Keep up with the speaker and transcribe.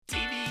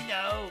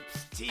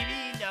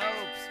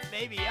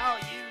maybe I'll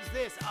use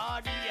this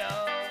audio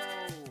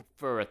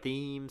for a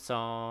theme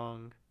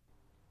song.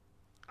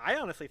 I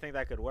honestly think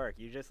that could work.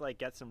 You just like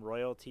get some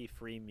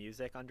royalty-free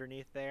music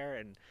underneath there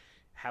and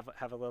have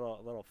a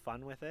little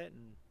fun with it,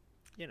 and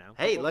you know.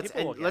 Hey,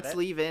 people will get it.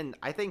 leave in.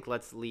 I think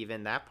let's leave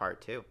in that part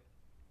too.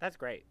 That's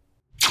great.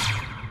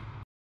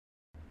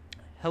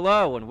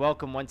 Hello and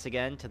welcome once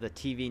again to the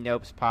TV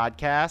Nopes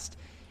podcast,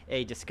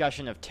 a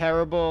discussion of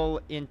terrible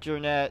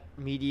internet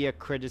media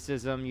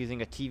criticism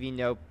using a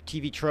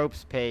TV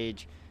Tropes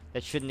page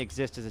that shouldn't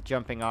exist as a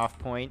jumping off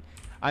point.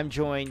 I'm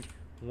joined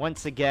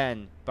once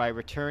again by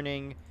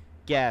returning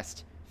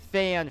guest,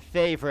 fan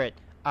favorite,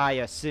 I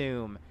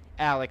assume,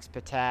 Alex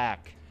Patak.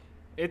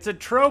 It's a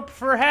trope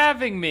for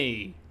having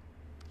me.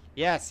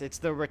 Yes, it's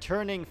the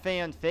returning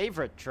fan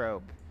favorite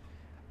trope.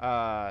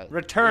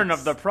 Return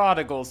of the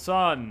prodigal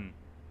son.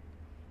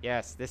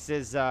 Yes, this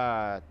is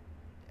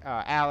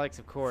Alex,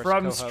 of course.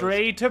 From co-host.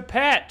 stray to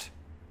pet.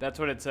 That's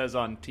what it says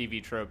on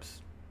TV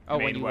Tropes. Oh,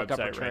 main when you look up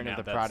website Return right of the now.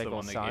 That's the Prodigal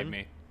one they Son? gave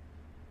me.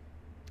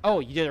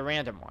 Oh, you did a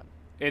random one.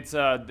 It's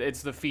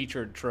the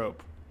featured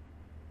trope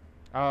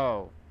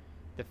Oh,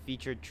 the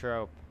featured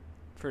trope.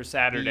 for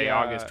Saturday, The,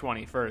 August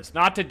 21st.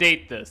 Not to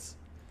date this.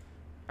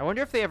 I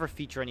wonder if they ever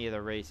feature any of the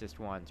racist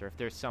ones, or if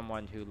there's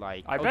someone who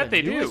I bet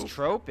they the newest do.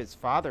 trope is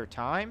Father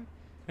Time.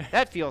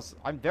 That feels.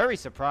 I'm very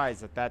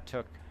surprised that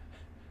took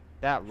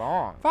that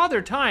long.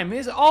 Father Time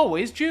is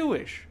always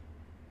Jewish.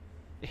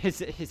 Is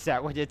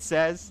that what it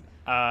says?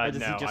 Or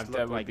does he No, just look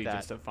that would like be that?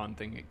 just a fun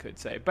thing it could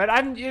say. But I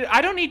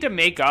don't need to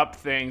make up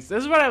things.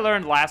 This is what I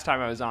learned last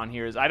time I was on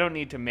here, is I don't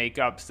need to make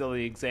up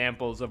silly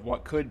examples of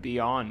what could be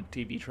on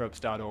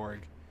tvtropes.org,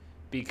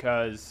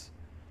 because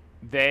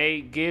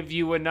they give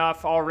you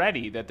enough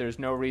already that there's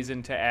no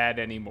reason to add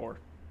any more.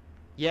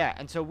 Yeah,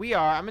 and so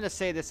I'm going to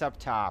say this up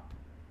top.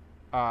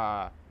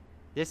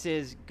 This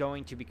is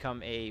going to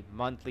become a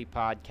monthly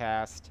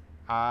podcast.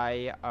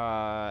 I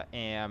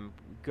am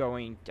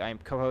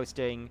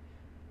co-hosting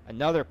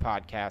another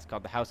podcast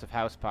called the House of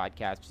House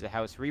podcast, which is a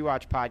House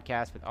rewatch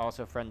podcast with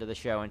also friend of the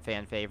show and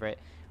fan favorite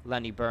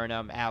Lenny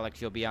Burnham.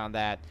 Alex, you'll be on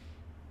that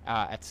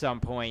at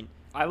some point.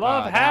 I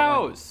love that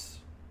House.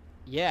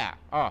 Yeah.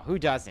 Oh, who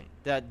doesn't?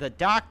 The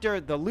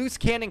doctor, the loose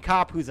cannon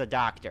cop who's a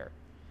doctor.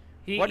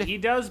 He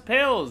does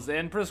pills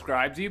and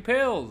prescribes you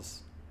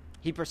pills.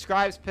 He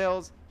prescribes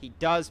pills. He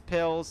does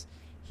pills.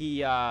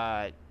 He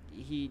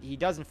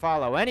doesn't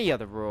follow any of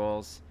the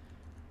rules.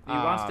 He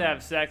wants to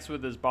have sex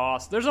with his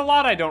boss. There's a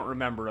lot I don't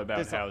remember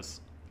about House.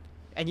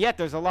 And yet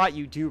there's a lot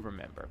you do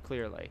remember,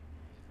 clearly.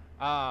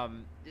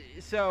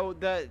 So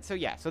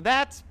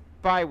that's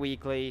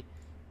bi-weekly.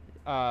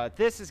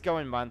 This is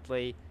going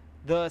monthly.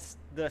 The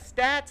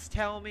stats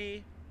tell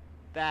me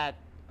that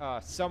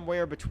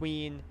somewhere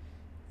between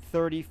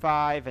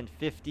 35 and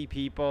 50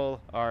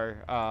 people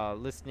are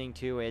listening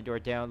to it or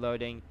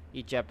downloading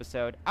each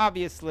episode.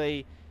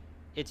 Obviously,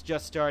 it's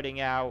just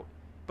starting out,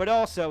 but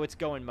also it's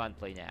going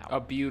monthly now. A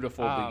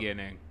beautiful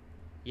beginning.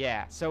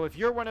 Yeah, so if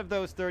you're one of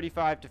those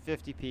 35 to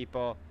 50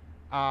 people,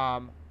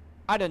 I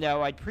don't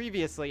know. I'd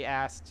previously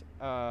asked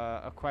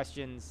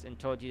questions and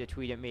told you to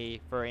tweet at me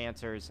for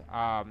answers,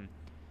 and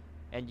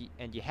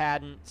you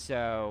hadn't,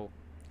 so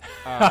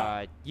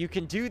you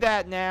can do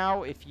that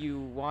now if you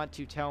want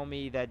to tell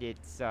me that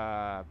it's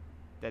that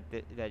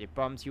it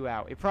bums you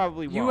out. It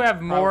probably won't. You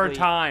have more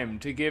time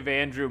to give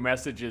Andrew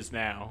messages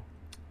now.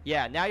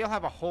 Yeah, now you'll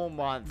have a whole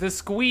month. The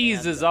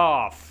squeeze is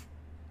off.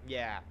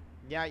 Yeah.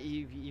 Yeah,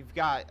 you've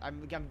got.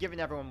 I'm giving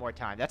everyone more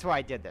time. That's why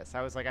I did this.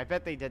 I was like, I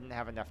bet they didn't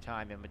have enough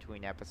time in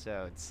between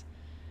episodes.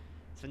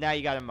 So now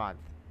you got a month.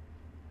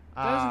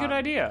 That was a good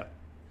idea.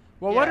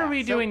 Well, yeah, what are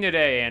we doing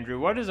today, Andrew?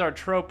 What is our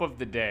trope of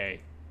the day?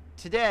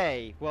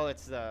 Today, well,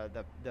 it's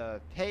the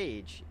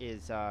page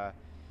is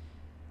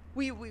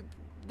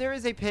there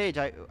is a page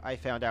I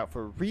found out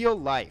for real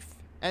life,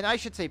 and I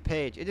should say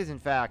page. It is in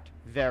fact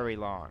very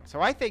long.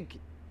 So I think.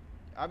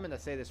 I'm going to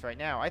say this right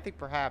now. I think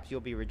perhaps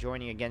you'll be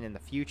rejoining again in the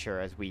future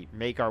as we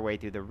make our way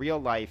through the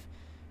real-life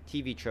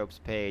TV Tropes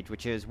page,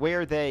 which is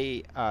where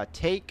they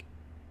take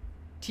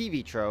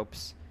TV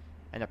tropes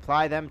and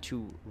apply them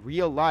to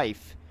real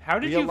life. How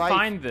did you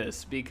find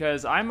this?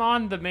 Because I'm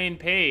on the main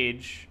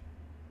page,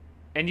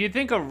 and you'd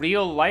think a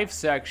real-life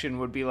section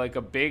would be like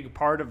a big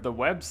part of the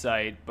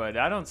website, but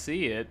I don't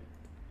see it.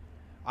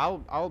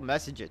 I'll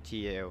message it to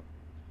you.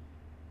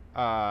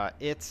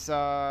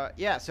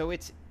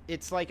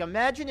 It's like,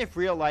 imagine if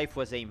real life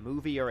was a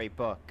movie or a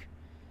book.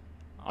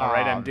 All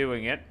right, I'm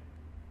doing it.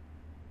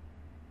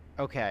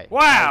 Okay.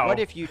 Wow! What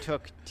if you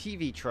took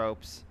TV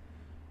tropes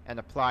and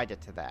applied it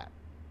to that?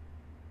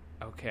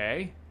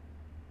 Okay.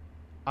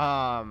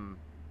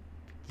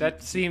 That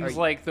seems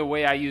like the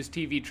way I use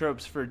TV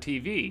tropes for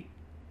TV.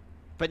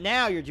 But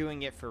now you're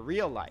doing it for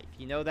real life.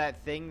 You know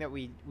that thing that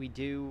we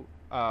do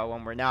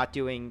when we're not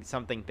doing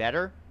something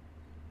better?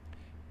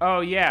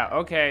 Oh, yeah.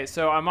 Okay,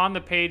 so I'm on the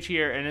page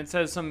here, and it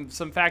says some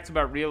facts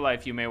about real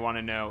life you may want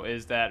to know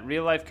is that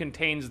real life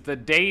contains the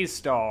day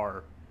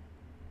star.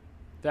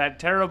 That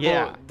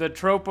terrible, the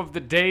trope of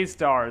the day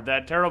star,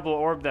 that terrible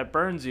orb that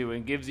burns you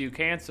and gives you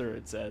cancer,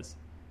 it says.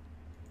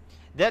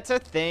 That's a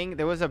thing.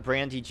 There was a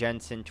Brandy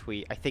Jensen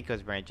tweet. I think it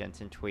was Brandy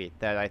Jensen tweet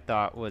that I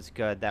thought was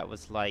good. That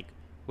was like,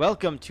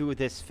 "Welcome to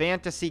this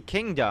fantasy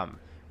kingdom.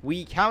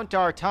 We count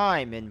our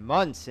time in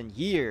months and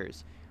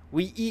years.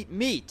 We eat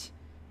meat,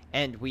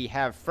 and we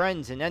have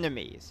friends and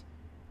enemies.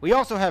 We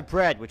also have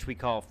bread, which we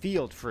call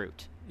field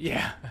fruit."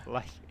 Yeah.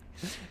 Like,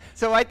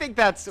 so I think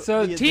that's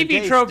So the TV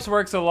base- tropes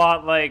works a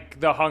lot like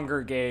the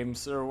Hunger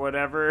Games or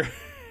whatever.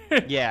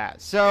 Yeah.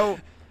 So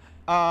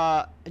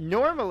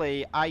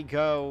normally I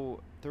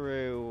go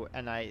through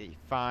and I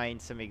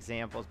find some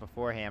examples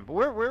beforehand, but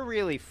we're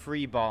really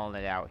freeballing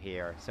it out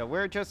here. So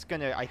we're just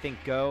gonna, I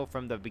think, go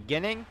from the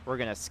beginning. We're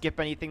gonna skip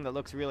anything that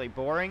looks really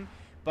boring.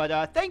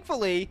 But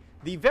thankfully,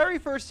 the very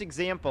first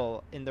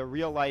example in the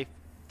real life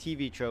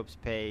TV tropes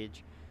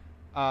page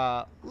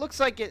looks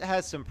like it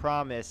has some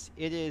promise.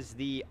 It is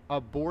the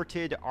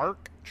aborted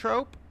arc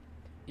trope,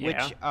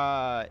 which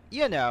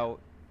you know,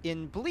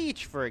 in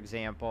Bleach, for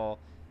example,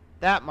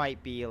 that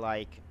might be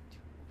like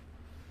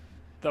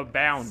The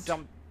Bount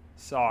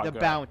saga. the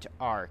Bount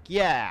arc.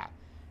 Yeah.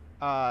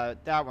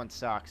 That one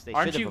sucks. They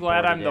Aren't should you have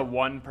glad I'm aborted the it.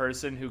 one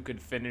person who could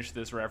finish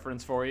this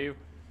reference for you?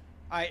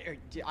 I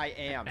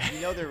am.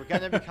 You know, they're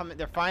gonna become.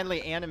 They're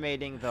finally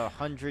animating the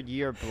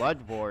 100-year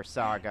Blood War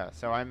saga.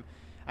 So I'm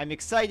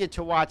excited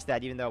to watch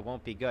that, even though it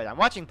won't be good. I'm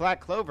watching Black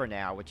Clover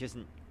now, which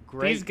isn't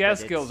great. These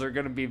guest but skills are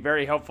going to be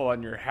very helpful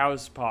on your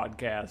House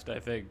podcast, I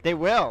think. They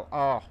will.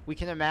 Oh, we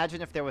can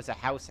imagine if there was a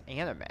House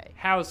anime.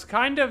 House,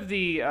 kind of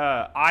the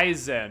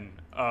Aizen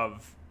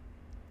of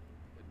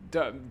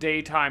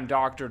daytime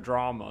doctor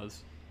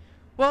dramas.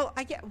 Well,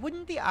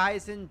 wouldn't the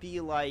Aizen be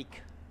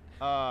like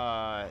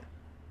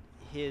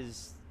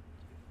his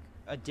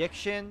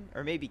addiction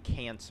or maybe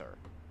cancer?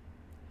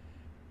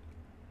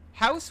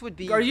 House would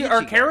be. Are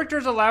Ichigo.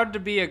 characters allowed to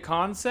be a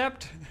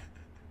concept?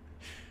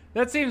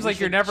 That seems We like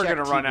you're should never check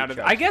going to run TV out of it.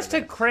 tropes I guess for to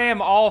this. cram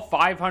all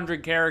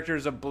 500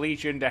 characters of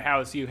Bleach into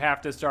House, you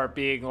have to start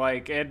being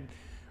like, and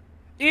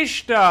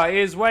Ishta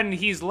is when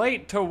he's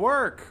late to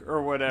work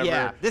or whatever.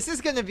 Yeah, this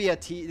is going to be a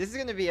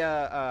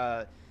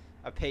Patreon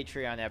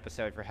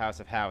episode for House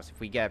of House if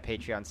we get a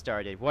Patreon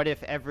started. What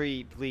if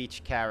every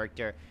Bleach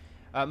character,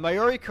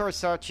 Mayuri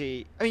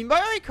Kurosaki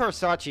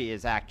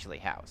is actually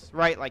House,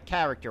 right? Like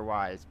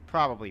character-wise,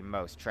 probably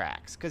most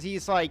tracks, because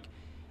he's like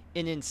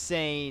an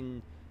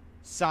insane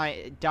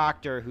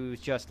doctor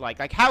who's just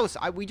like House.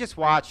 I just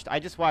watched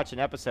an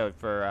episode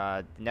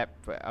for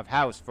of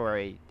House for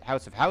a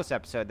House of House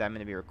episode that I'm going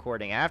to be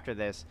recording after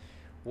this,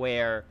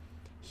 where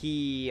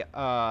he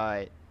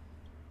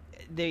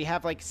they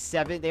have like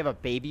they have a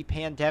baby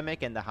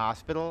pandemic in the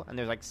hospital, and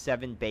there's like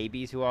 7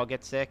 babies who all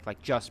get sick,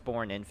 like just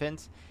born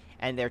infants,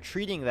 and they're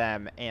treating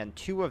them, and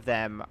 2 of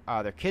them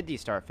their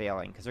kidneys start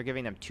failing because they're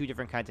giving them 2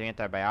 different kinds of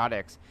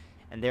antibiotics,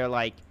 and they're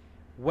like,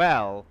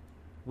 well,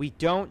 we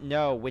don't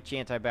know which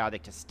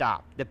antibiotic to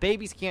stop. The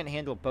babies can't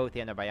handle both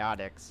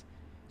antibiotics.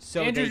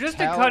 So Andrew, they just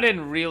tell... to cut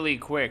in really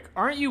quick,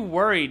 aren't you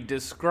worried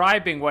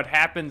describing what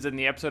happens in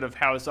the episode of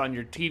House on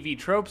your TV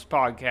Tropes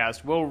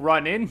podcast will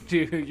run into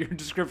your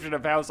description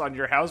of House on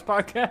your House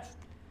podcast?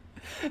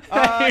 yeah,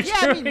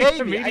 I mean, maybe. I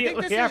think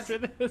Immediately after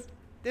this.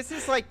 This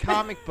is like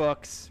comic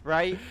books,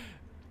 right?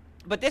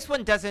 But this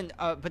one doesn't.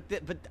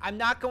 But I'm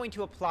not going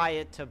to apply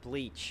it to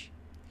Bleach.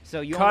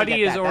 So you only Cuddy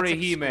get is that. That's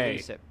Orihime.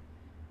 exclusive.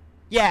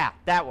 Yeah,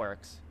 that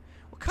works.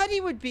 Well, Cuddy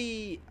would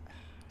be.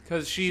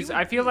 Because She would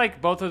I feel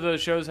like both of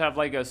those shows have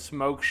like a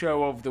smoke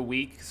show of the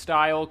week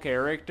style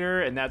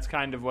character, and that's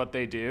kind of what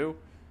they do.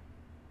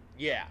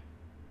 Yeah.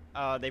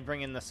 They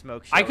bring in the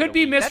smoke show. I of could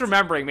the be week. That's-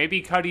 misremembering.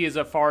 Maybe Cuddy is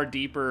a far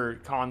deeper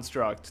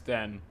construct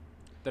than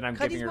I'm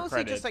Cuddy's giving her mostly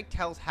credit. just like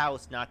tells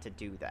House not to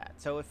do that.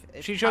 So if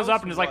She shows House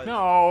up and is like, was-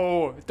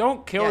 "No,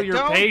 don't kill Yeah, your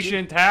don't do-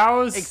 patient,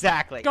 House."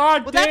 Exactly.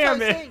 God well, that's damn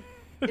what I'm it. saying.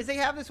 Is they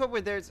have this one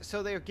where they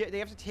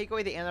have to take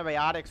away the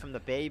antibiotics from the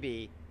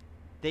baby.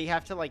 They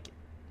have to like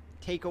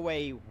take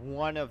away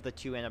one of the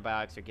 2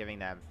 antibiotics they're giving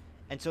them,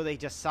 and so they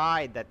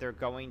decide that they're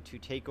going to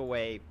take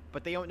away,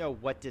 but they don't know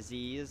what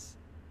disease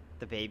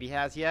the baby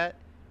has yet,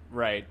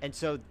 Right. and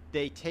so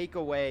they take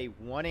away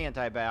one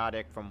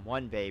antibiotic from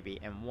one baby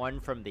and one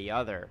from the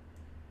other,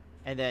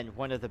 and then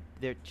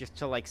they're just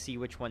to like see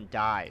which one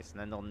dies, and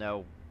then they'll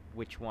know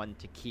which one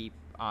to keep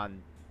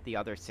on the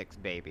other 6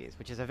 babies,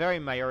 which is a very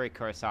Mayuri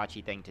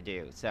Kurosaki thing to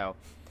do. So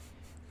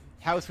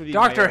House would be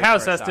Dr. Mayuri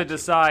House has to Kurosaki.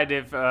 decide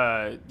if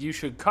you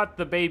should cut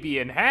the baby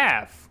in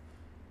half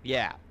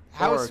Yeah, or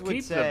House would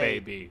keep say, the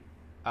baby.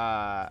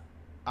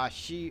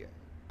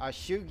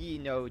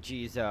 Ashugi no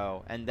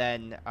Jizo, and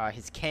then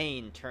his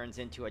cane turns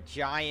into a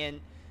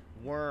giant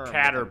worm with a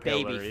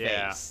Caterpillar, baby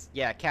yeah. face.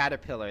 Yeah,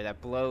 caterpillar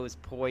that blows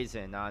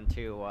poison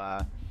onto.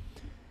 What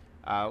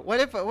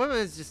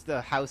was just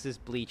the House's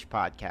Bleach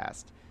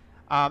podcast?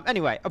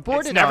 Anyway,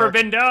 aborted. It's never arc-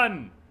 been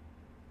done.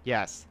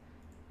 Yes.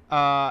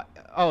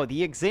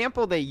 The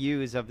example they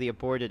use of the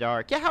aborted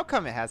arc. Yeah, how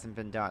come it hasn't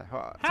been done?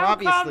 So How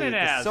come obviously, it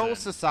the Soul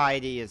hasn't?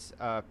 Society is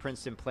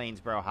Princeton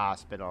Plainsboro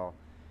Hospital.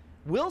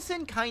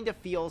 Wilson kind of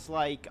feels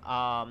like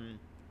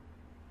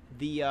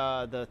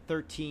the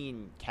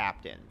 13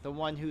 captain, the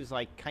one who's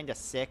like kind of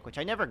sick, which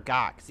I never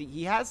got because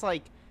he has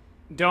like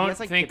Don't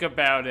think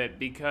about it,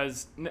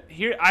 because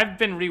here I've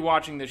been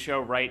rewatching the show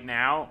right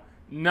now.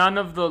 None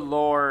of the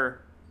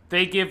lore,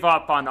 they give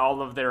up on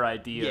all of their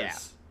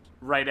ideas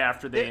right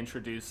after they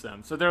introduce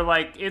them. So they're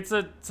like, it's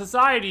a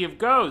society of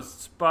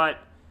ghosts, but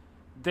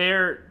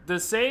they're the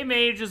same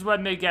age as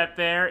when they get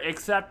there,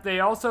 except they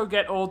also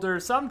get older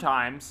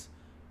sometimes.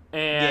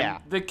 And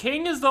the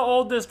king is the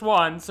oldest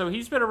one, so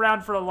he's been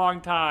around for a long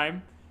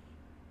time.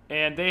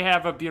 And they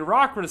have a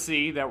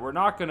bureaucracy that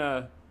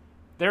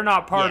they're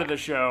not part of the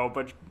show,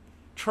 but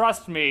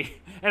trust me.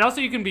 And also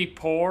you can be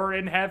poor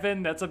in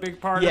heaven. That's a big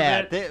part of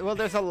it. Well,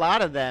 there's a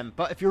lot of them.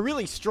 But if you're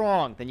really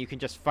strong, then you can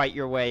just fight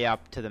your way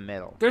up to the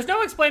middle. There's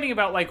no explaining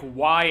about, like,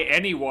 why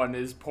anyone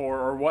is poor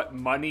or what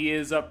money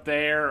is up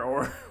there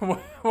or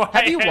why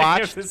have you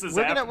watched, this is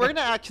we're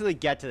gonna actually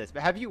get to this,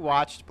 but have you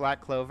watched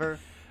Black Clover?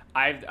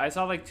 I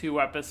saw, like,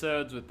 2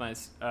 episodes with my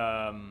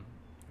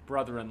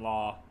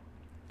brother-in-law,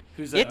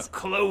 who's a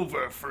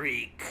Clover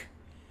freak.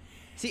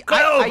 See,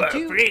 Clover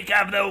freak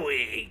of the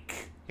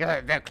week.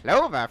 You're the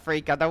Clover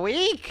freak of the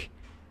week.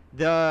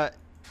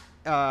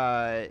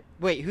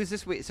 Wait, who's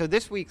this week? So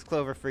this week's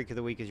Clover freak of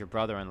the week is your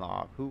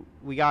brother-in-law. Who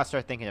we gotta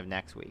start thinking of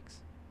next week's.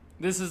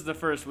 This is the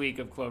first week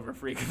of Clover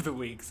freak of the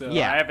week, so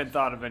I haven't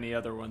thought of any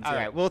other ones. All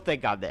right, we'll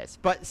think on this.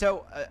 But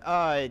so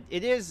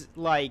it is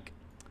like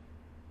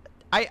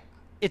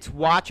it's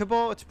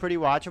watchable. It's pretty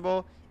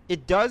watchable.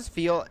 It does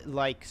feel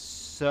like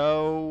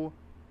so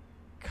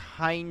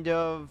kind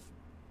of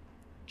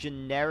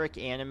generic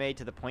anime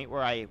to the point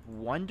where I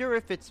wonder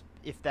if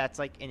that's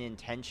like an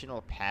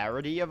intentional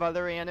parody of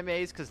other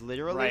animes, because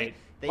literally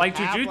they like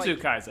Jujutsu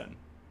Kaisen.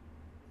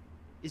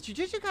 Is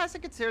Jujutsu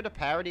Kaisen considered a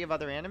parody of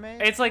other anime?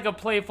 It's like a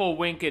playful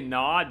wink and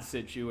nod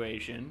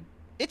situation.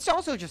 It's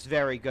also just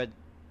very good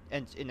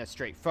and in a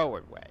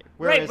straightforward way.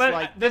 Whereas, but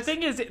like the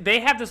thing is,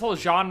 they have this whole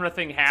genre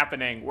thing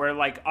happening where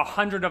like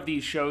 100 of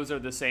these shows are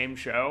the same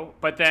show,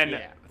 but then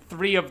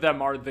 3 of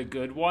them are the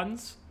good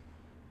ones.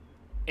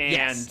 And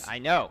yes, I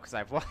know, because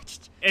I've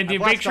watched. And you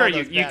make sure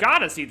you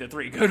gotta see the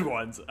 3 good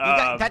ones.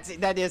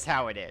 That is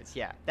how it is.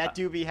 Yeah, that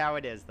do be how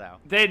it is, though.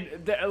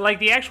 Like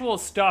the actual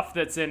stuff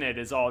that's in it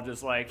is all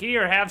just like,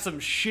 here, have some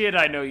shit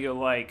I know you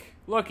like.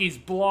 Look, he's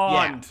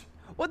blonde.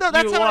 Yeah. Well, no,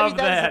 that's how he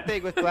does the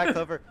thing with Black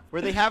Clover,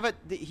 where they have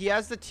he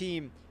has the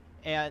team,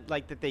 and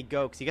like that they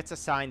go because he gets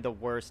assigned the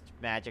worst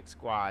Magic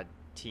Squad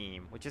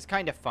team, which is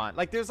kind of fun.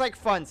 Like there's like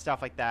fun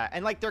stuff like that,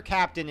 and like their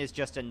captain is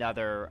just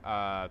another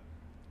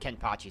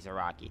Kenpachi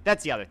Zaraki.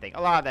 That's the other thing.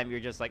 A lot of them, you're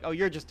just like, oh,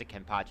 you're just a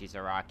Kenpachi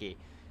Zaraki.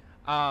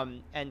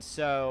 And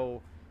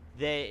so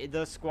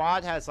the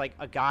squad has like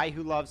a guy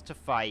who loves to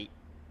fight,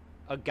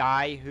 a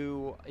guy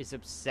who is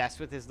obsessed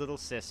with his little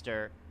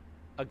sister,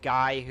 a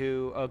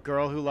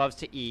girl who loves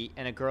to eat,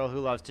 and a girl who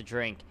loves to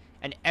drink.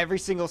 And every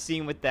single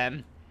scene with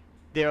them,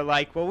 they're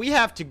like, well, we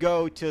have to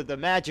go to the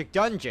magic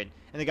dungeon.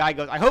 And the guy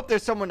goes, I hope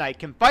there's someone I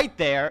can fight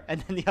there.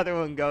 And then the other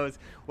one goes,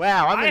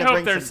 wow, I'm going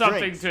to bring some drinks. I hope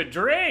there's something to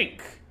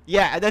drink.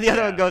 Yeah, and then the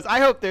other one goes, I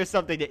hope there's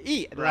something to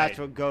eat. And the last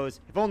one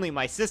goes, if only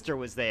my sister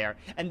was there.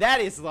 And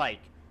that is like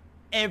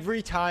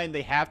every time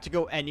they have to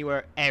go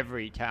anywhere,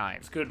 every time.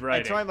 It's good writing.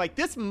 And so I'm like,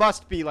 this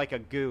must be like a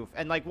goof.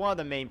 And like one of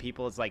the main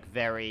people is like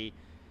very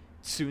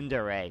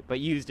tsundere, but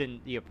used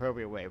in the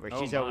appropriate way, where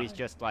she's always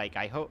just like,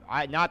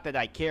 not that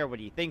I care what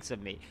he thinks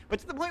of me, but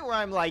to the point where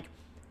I'm like,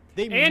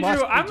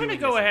 Andrew, I'm going to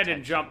go ahead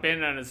and jump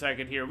in on a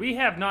second here. We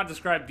have not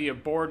described the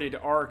aborted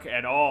arc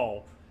at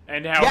all.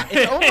 And how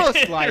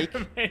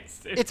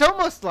it's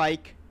almost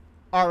like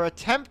our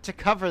attempt to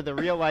cover the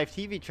real life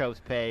TV tropes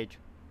page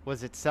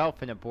was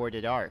itself an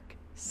aborted arc.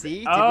 See?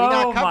 Did we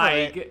not cover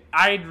it?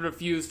 I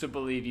refuse to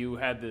believe you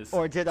had this.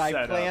 Or did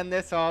I plan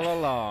this all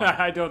along?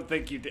 I don't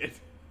think you did.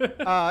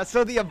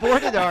 So the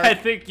aborted arc. I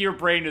think your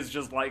brain is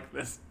just like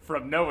this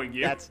from knowing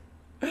you.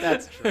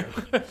 That's true.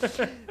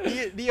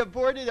 The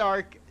aborted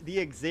arc, the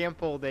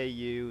example they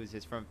use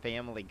is from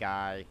Family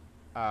Guy,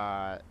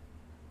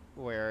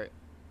 where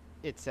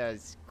it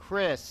says,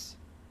 Chris,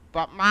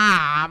 but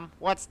Mom,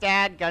 what's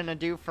Dad gonna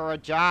do for a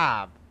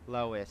job?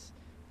 Lois,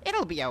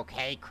 it'll be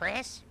okay,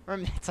 Chris.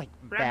 It's like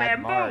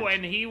remember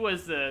when he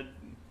was the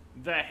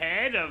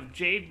head of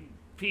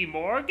J.P.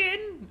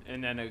 Morgan?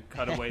 And then a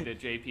cutaway to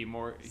J.P.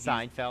 Morgan.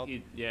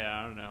 Seinfeld?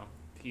 I don't know.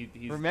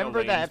 He's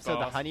remember that episode of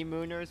The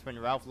Honeymooners when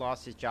Ralph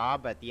lost his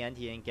job, but at the end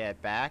he didn't get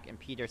it back, and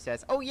Peter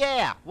says, oh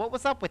yeah, what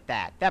was up with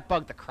that? That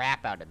bugged the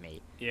crap out of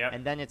me. Yeah.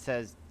 And then it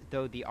says,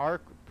 though the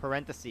arc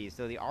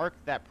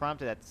that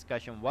prompted that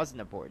discussion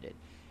wasn't aborted.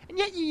 And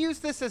yet you use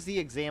this as the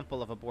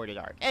example of aborted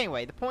arc.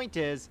 Anyway, the point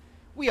is,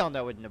 we all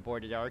know what an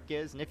aborted arc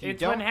is, and if you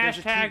don't, it's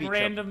when hashtag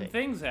random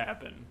things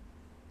happen.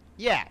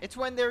 Yeah, it's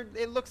when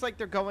it looks like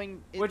they're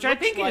going... Which I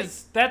think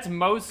that's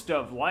most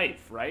of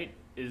life, right?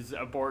 Is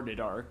aborted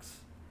arcs.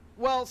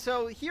 Well,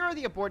 so here are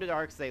the aborted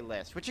arcs they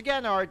list, which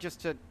again are,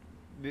 just to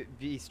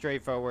be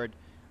straightforward,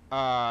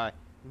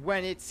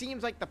 when it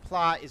seems like the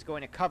plot is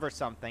going to cover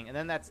something, and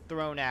then that's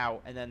thrown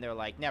out, and then they're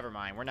like, never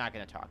mind, we're not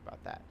going to talk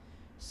about that.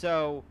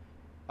 So,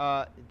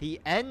 the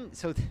end...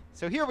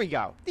 So here we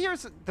go.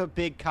 Here's the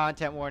big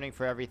content warning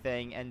for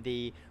everything, and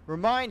the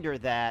reminder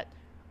that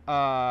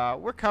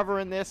we're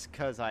covering this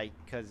because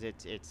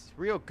it's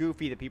real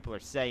goofy that people are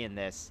saying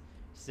this.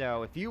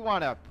 So if you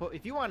wanna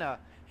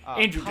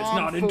Andrew does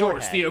not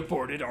endorse the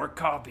aborted art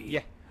copy.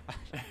 Yeah.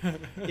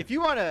 if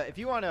you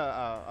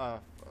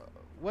wanna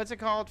what's it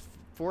called?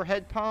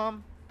 Forehead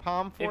palm?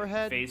 Palm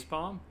forehead? Face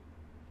palm?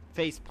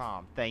 Face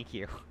palm. Thank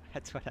you.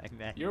 That's what I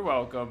meant. You're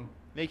welcome.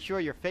 Make sure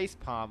your face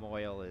palm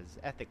oil is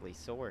ethically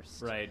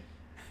sourced. Right.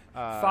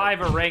 5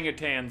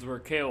 orangutans were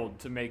killed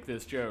to make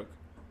this joke.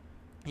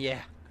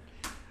 Yeah.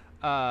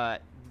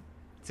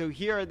 So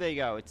here they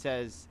go. It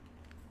says,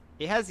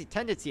 it has the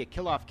tendency to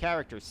kill off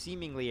characters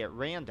seemingly at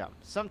random,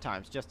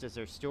 sometimes just as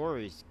their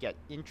stories get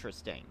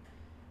interesting.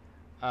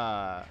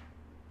 The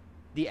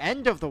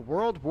end of the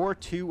World War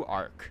II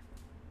arc.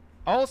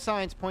 All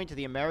signs point to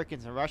the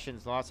Americans and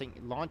Russians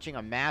launching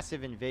a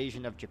massive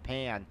invasion of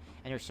Japan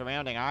and her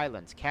surrounding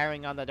islands,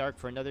 carrying on that arc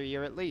for another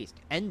year at least.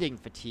 Ending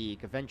fatigue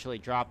eventually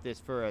dropped this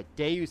for a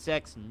Deus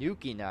Ex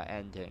Machina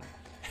ending.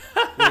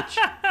 Which,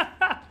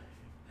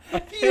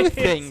 a few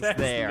things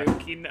there.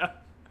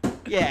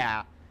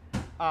 Yeah.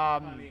 I know, I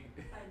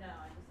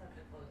just have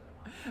to close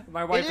it.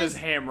 My wife is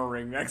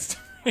hammering next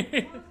to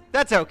me.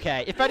 That's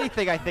okay. If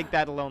anything, I think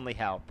that'll only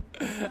help.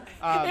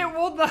 It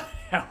will not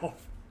help.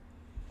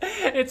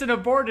 It's an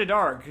aborted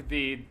arc,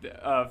 the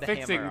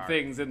fixing hammer arc.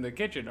 things in the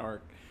kitchen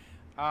arc.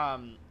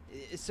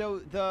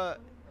 So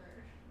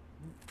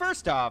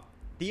first off,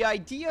 the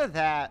idea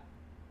that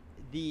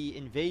the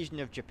invasion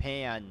of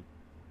Japan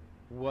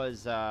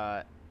was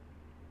a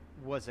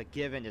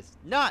given is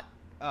not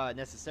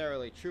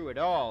necessarily true at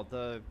all.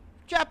 The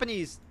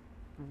Japanese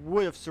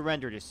would have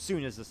surrendered as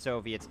soon as the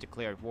Soviets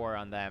declared war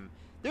on them.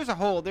 There's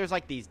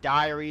like these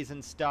diaries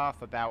and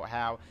stuff about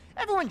how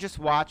everyone just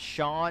watch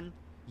Sean.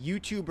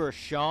 YouTuber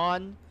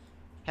Sean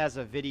has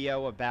a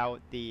video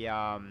about the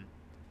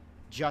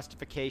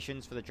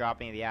justifications for the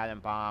dropping of the atom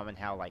bomb and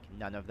how like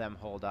none of them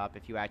hold up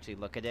if you actually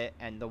look at it.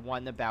 And the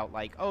one about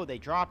like, oh, they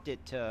dropped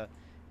it to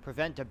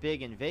prevent a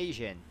big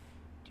invasion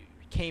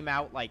came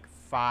out like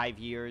 5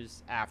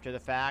 years after the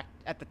fact.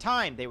 At the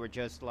time, they were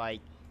just like,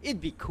 it'd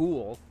be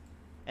cool,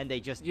 and they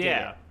just did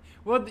it.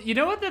 Well, you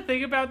know what the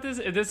thing about this?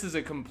 This is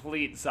a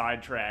complete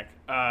sidetrack.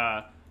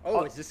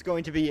 Is this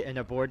going to be an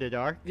aborted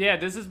arc? Yeah,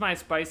 this is my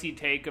spicy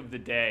take of the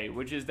day,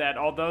 which is that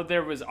although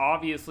there was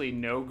obviously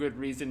no good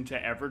reason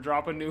to ever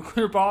drop a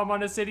nuclear bomb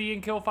on a city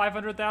and kill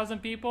 500,000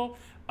 people,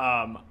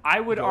 I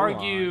would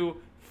argue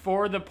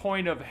for the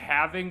point of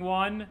having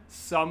one,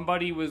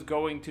 somebody was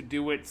going to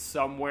do it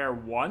somewhere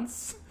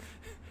once,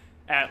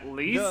 at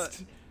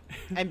least.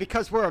 And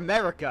because we're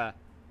America,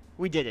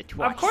 we did it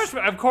twice.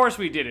 Of course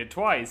we did it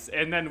twice,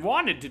 and then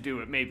wanted to do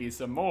it maybe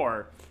some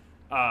more.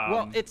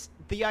 Well, it's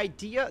the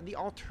idea, the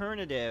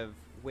alternative,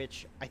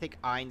 which I think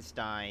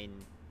Einstein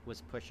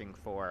was pushing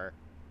for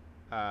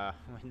when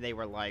they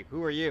were like,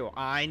 who are you,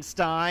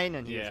 Einstein?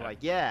 And he was like,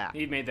 yeah.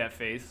 He made that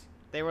face.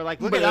 They were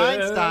like, look at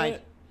Einstein.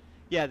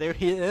 Yeah,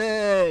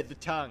 the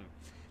tongue.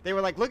 They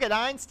were like, look at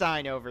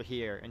Einstein over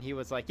here. And he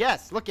was like,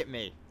 yes, look at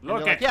me.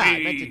 Look at me. Yeah, I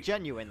me. meant it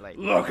genuinely.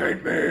 Look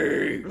at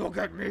me. Look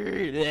at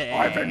me.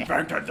 I've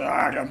invented the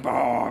atom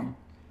bomb.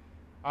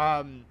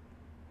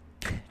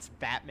 It's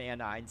Batman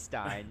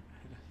Einstein.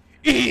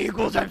 E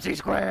equals MC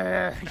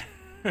squared.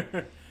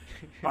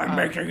 I'm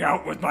making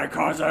out with my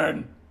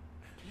cousin.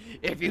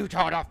 If you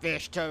taught a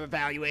fish to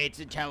evaluate its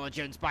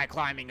intelligence by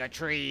climbing a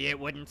tree, it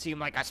wouldn't seem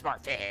like a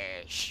smart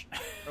fish.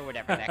 Or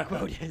whatever that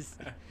quote is.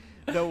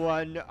 The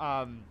one,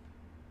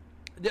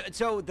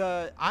 so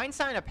the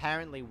Einstein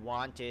apparently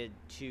wanted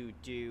to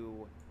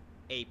do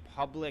a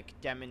public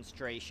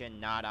demonstration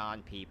not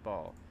on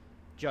people,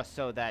 just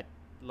so that,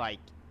 like,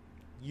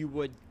 you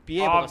would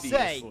be able to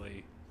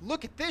say,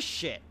 look at this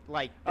shit.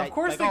 Like, of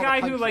course, the guy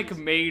who like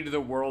made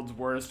the world's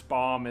worst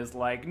bomb is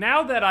like,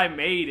 now that I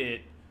made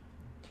it,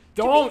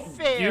 don't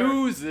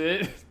use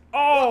it.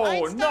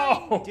 Oh,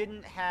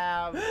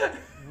 Einstein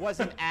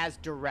wasn't as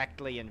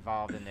directly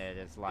involved in it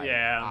as like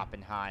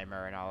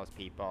Oppenheimer and all those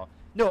people.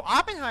 No,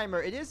 Oppenheimer,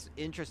 it is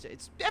interesting.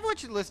 Everyone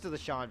should listen to the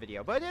Sean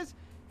video, but it is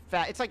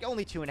it's like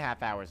only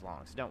 2.5 hours long,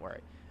 so don't worry.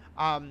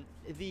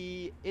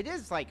 It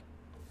is like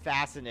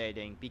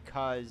fascinating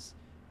because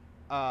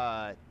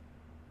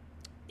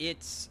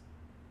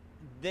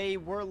they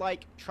were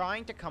like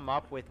trying to come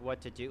up with what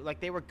to do.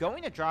 Like they were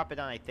going to drop it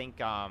on, I think,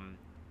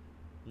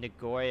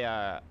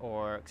 Nagoya,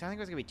 or cause I think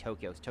it was gonna be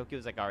Tokyo. Tokyo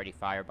was like already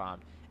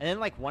firebombed, and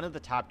then like one of the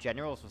top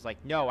generals was like,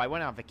 "No, I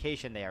went on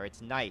vacation there.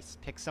 It's nice.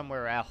 Pick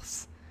somewhere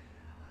else."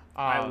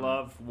 I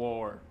love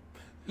war.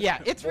 Yeah,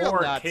 it's real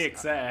war nuts.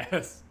 Kicks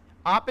ass.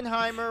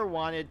 Oppenheimer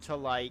wanted to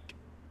like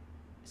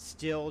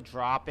still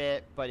drop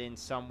it, but in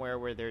somewhere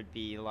where there'd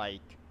be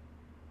like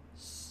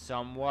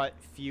somewhat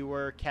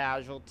fewer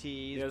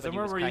casualties. Yeah,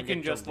 somewhere where you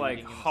can just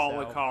like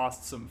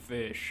Holocaust some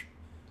fish.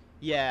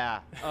 Yeah.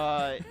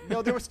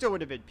 No, there still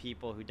would have been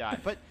people who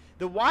died. But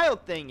the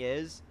wild thing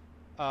is,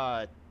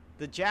 the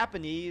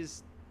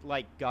Japanese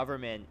like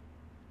government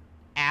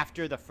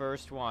after the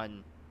first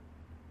one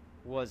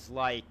was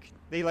like,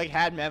 they like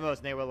had memos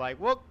and they were like,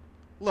 well,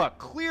 look,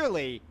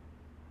 clearly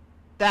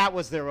that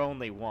was their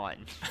only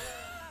one.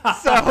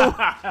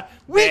 So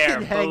we They're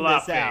can hang this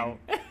bluffing. out.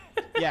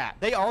 Yeah,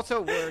 they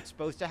also were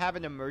supposed to have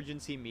an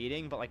emergency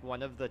meeting, but like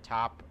one of the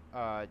top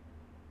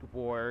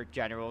war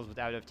generals was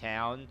out of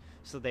town,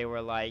 so they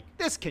were like,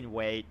 this can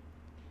wait.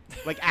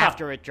 Like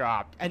after it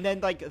dropped. And then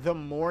like the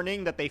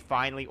morning that they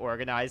finally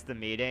organized the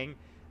meeting,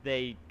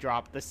 they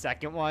dropped the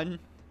second one.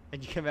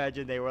 And you can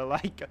imagine they were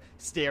like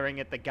staring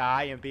at the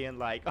guy and being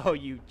like, oh,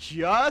 you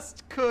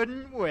just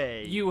couldn't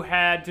wait. You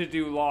had to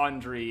do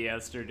laundry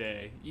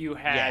yesterday. You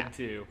had Yeah.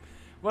 to.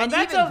 Well, And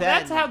that's even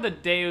that's then- how the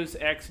Deus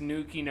Ex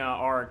Machina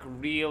arc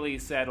really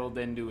settled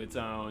into its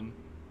own.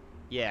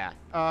 Yeah.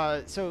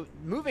 So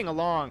moving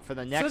along for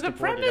the next So the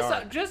aborted premise,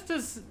 arc. just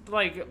to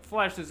like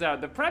flesh this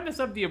out, the premise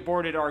of the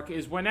aborted arc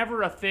is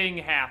whenever a thing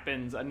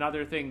happens,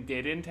 another thing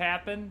didn't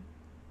happen.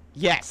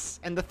 Yes.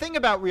 And the thing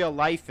about real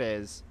life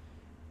is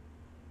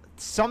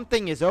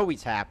something is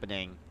always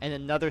happening and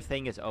another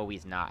thing is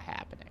always not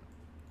happening.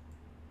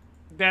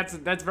 That's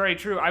very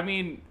true. I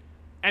mean,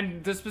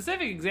 and the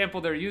specific example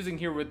they're using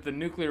here with the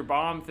nuclear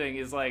bomb thing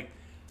is like,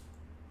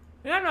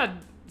 and I'm not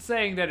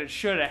saying that it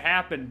should have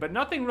happened, but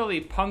nothing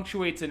really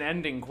punctuates an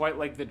ending quite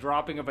like the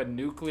dropping of a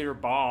nuclear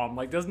bomb.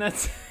 Like, doesn't that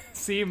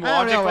seem I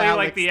don't know, logically like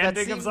Alex, the that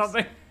ending of seems-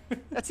 something?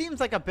 That seems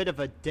like a bit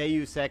of a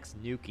Deus Ex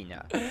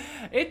Machina.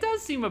 It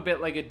does seem a bit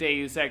like a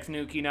Deus Ex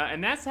Machina,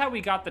 and that's how we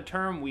got the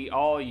term we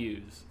all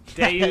use.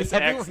 Deus Ex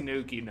Everyone-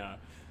 Machina.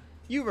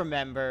 You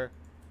remember,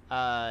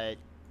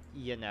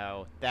 you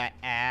know, that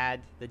ad,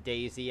 the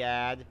Daisy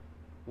ad,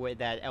 where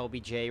that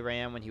LBJ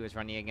ran when he was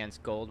running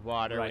against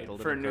Goldwater Right, with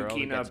the for little girl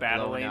who Nukina gets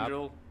Battle blown up?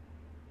 Angel.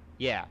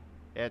 Yeah,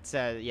 it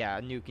says,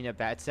 yeah, Nukina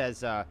Bat. It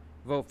says,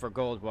 vote for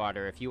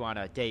Goldwater if you want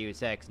a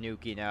Deus Ex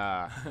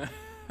Nukina.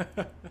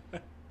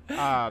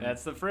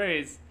 That's the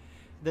phrase.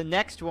 The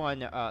next one,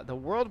 the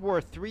World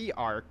War III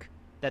arc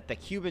that the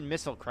Cuban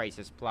Missile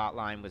Crisis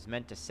plotline was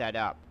meant to set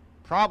up.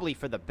 Probably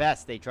for the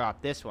best they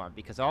dropped this one,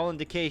 because all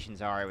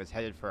indications are it was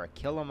headed for a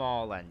kill 'em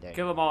all ending.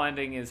 Kill 'Em All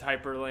ending is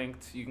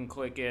hyperlinked. You can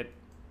click it.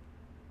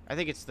 I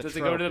think it's the Does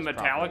it go to the trope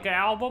is Metallica probably-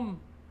 album?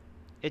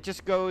 It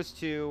just goes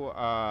to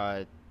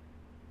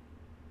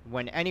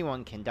when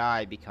anyone can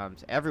die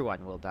becomes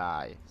everyone will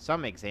die.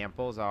 Some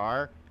examples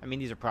are, I mean,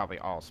 these are probably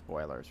all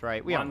spoilers,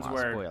 right? We Ones don't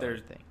want to where spoil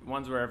there's everything.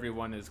 ones where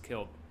everyone is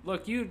killed.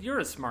 Look, you're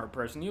a smart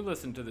person. You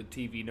listen to the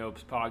TV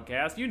Nopes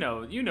podcast. You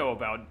know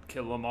about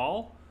Kill 'Em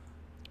All.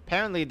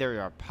 Apparently, there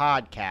are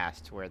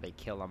podcasts where they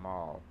kill them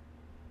all.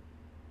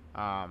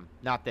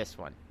 Not this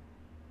one.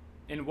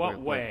 In what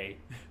Wait. way?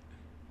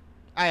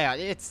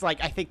 It's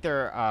like I think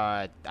they're.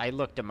 I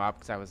looked them up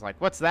because I was like,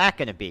 "What's that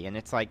going to be?" And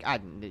it's like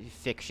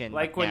fiction,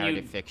 Like when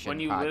narrative you fiction. when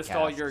you list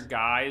all podcasts. your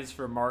guys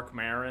for Mark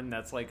Maron,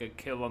 that's like a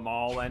Kill 'Em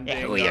All ending.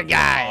 who are of your the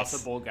guys?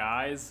 Possible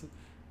guys.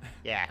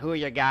 Yeah, who are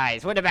your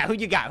guys? What about who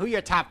you got? Who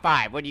your top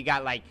 5? What do you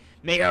got? Like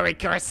Mayuri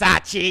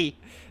Kurosachi,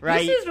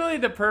 right? This is really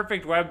the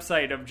perfect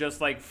website of just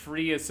like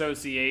free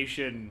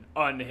association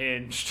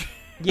unhinged.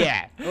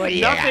 Yeah. What do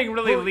you Nothing got?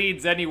 really Who-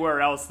 leads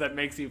anywhere else that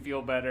makes you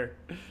feel better.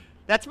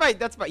 That's my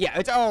yeah.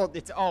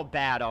 It's all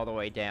bad all the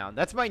way down.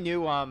 That's my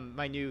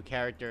new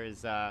character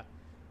is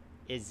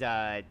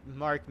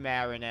Mark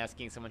Maron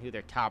asking someone who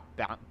their top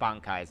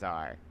bankais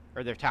are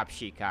or their top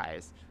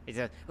shikais. He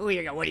says, "Who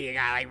you got? What do you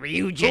got? Like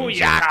Ryujin Who are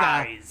you Jaka?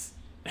 guys?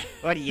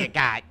 What do you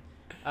got?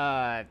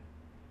 I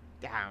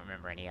don't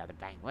remember any other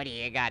bank. What do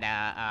you got?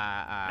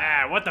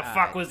 What the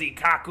fuck was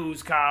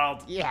Ikaku's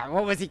called? Yeah,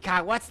 what was he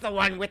called? What's the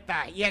one with the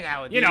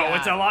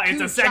It's a lot. It's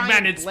two a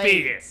segmented giant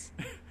spear. blades?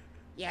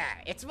 Yeah,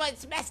 it's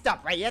messed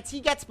up, right? He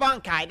gets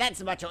Bankai.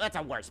 That's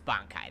a worse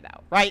Bankai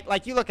though, right?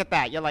 Like you look at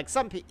that, you're like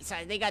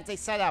they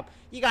set up.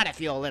 You gotta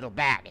feel a little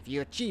bad if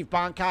you achieve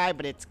Bankai,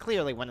 but it's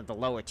clearly one of the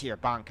lower tier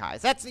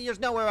Bankais. There's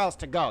nowhere else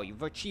to go.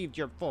 You've achieved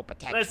your full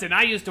potential. Listen,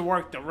 I used to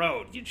work the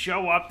road. You'd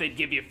show up, they'd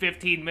give you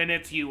 15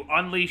 minutes, you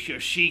unleash your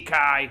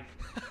Shikai.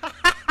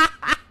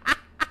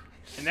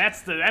 And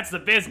that's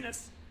the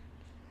business.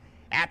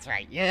 That's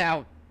right. You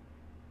know.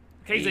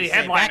 In case the He said,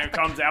 headliner "That's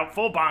the comes out,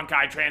 full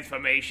Bankai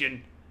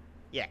transformation.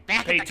 Yeah,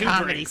 back Pay at the 2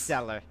 Comedy drinks.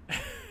 Cellar.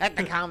 At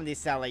the Comedy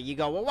Cellar, you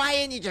go, well, why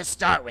didn't you just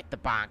start with the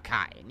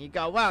Bankai? And you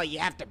go, well, you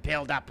have to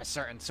build up a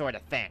certain sort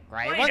of thing,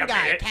 right? Wait One a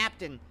guy, minute.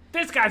 Captain...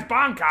 This guy's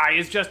Bankai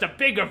is just a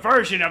bigger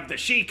version of the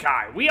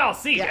Shikai. We all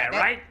see that,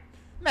 right?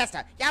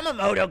 Master,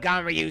 Yamamoto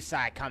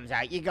Ganryusai comes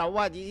out. You go,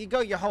 what? You go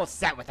your whole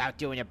set without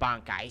doing a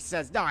Bankai. He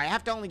says, no, I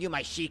have to only do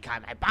my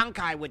Shikai. My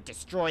Bankai would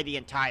destroy the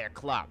entire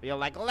club. You're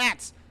like, well,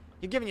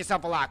 you're giving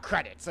yourself a lot of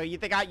credit. So you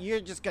think you're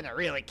just going to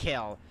really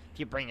kill if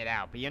you bring it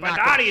out. But you're But not the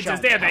gonna audience show is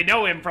there. me. They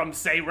know him from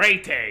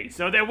Seirete,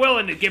 so they're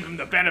willing to give him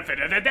the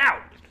benefit of the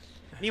doubt.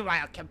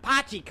 Meanwhile,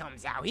 Kenpachi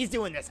comes out. He's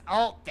doing this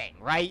alt thing,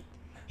 right?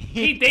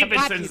 Pete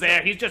Davidson's Kenpachi's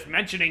there. He's just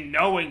mentioning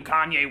knowing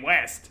Kanye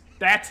West.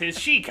 That's his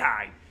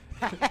Shikai.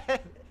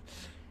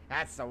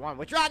 That's the one,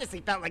 which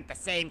honestly felt like the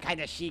same kind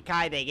of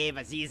Shikai they gave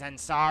Aziz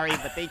Ansari,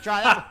 but they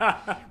tried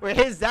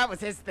that. That was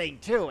his thing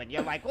too, and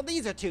you're like, well,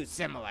 these are too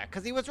similar,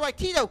 because he was right.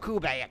 Tito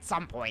Kube at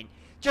some point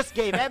just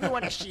gave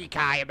everyone a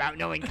Shikai about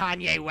knowing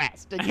Kanye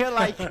West, and you're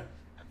like,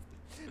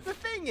 the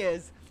thing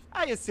is,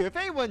 I assume if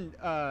anyone,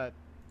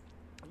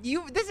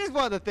 This is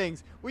one of the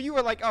things where you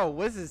were like, oh,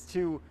 this is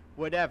too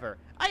whatever.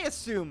 I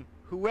assume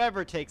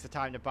whoever takes the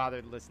time to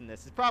bother to listen to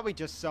this is probably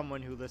just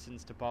someone who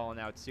listens to Ballin'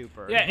 Out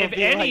Super. Yeah, Who'll if be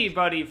like-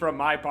 anybody from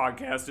my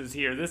podcast is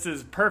here, this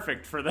is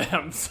perfect for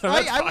them. So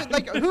that's I fine. would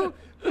like who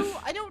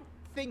I don't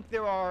think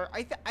there are.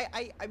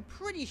 I'm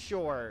pretty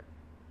sure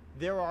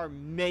there are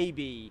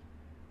maybe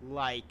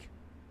like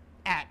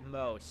at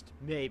most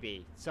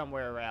maybe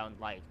somewhere around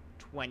like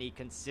 20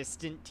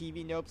 consistent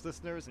TV Nopes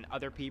listeners and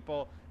other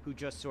people who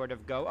just sort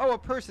of go, oh, a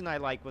person I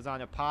like was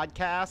on a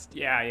podcast.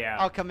 Yeah.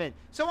 I'll come in.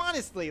 So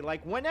honestly,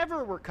 like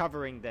whenever we're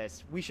covering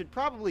this, we should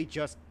probably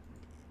just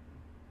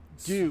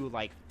do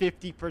like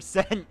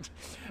 50%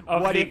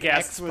 Of what the if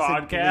guest X was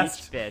podcast. in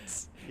Bleach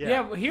bits.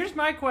 Yeah, well, here's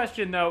my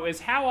question, though, is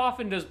how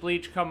often does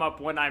Bleach come up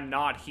when I'm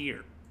not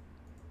here?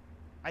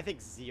 I think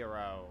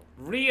 0.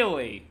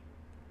 Really?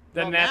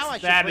 Then Well, now I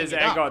should that bring is it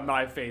egg up. on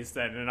my face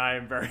then, and I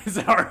am very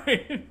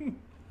sorry.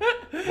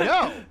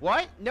 No,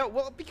 what? No,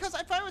 well, because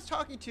if I was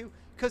talking to,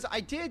 because I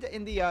did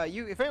in the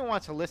if anyone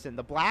wants to listen,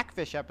 the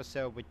Blackfish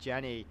episode with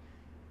Jenny,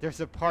 there's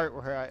a part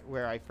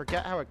where I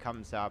forget how it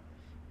comes up,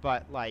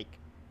 but like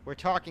we're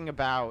talking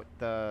about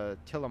the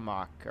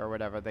Tillamook or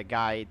whatever, the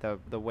guy,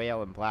 the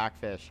whale in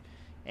Blackfish,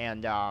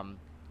 and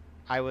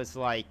I was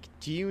like,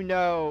 do you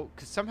know?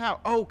 Because somehow,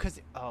 because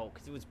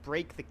it was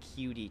Break the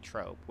Cutie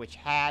trope, which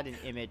had an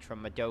image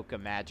from Madoka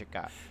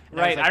Magica. And was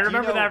Right, like, I "Do you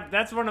remember know-" that.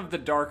 That's one of the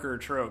darker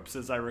tropes,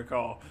 as I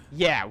recall.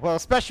 Yeah, well,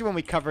 especially when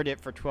we covered it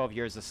for 12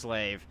 Years a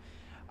Slave,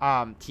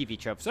 TV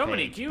tropes. So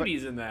many page, but-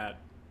 cuties in that.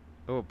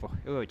 Oh, boy.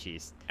 Oh,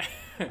 jeez.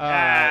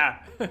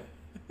 Ah.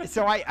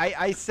 So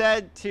I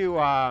said to,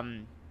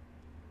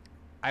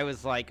 I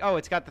was like, oh,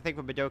 it's got the thing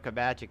from Madoka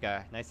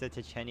Magica. And I said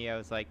to Jenny, I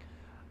was like,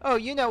 oh,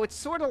 it's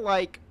sort of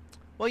like,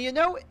 well,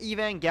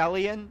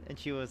 Evangelion? And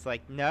she was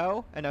like,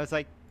 no. And I was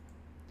like,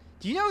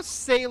 do you know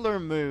Sailor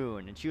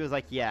Moon? And she was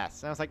like,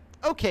 yes. And I was like,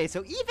 okay,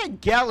 so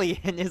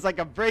Evangelion is like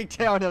a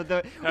breakdown of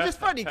the, which is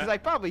funny because I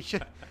probably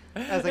should.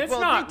 I was like, It's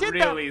well, not they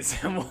did that- really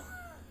similar.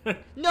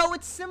 No,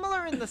 it's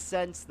similar in the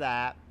sense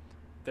that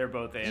They're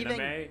both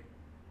anime.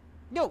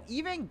 no,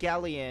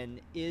 Evangelion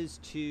is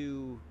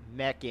to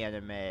mech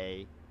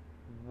anime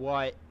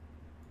what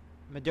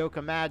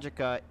Madoka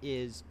Magica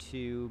is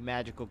to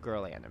magical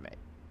girl anime.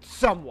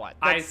 Somewhat.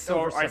 I That's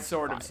sort of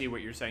oversimplified. see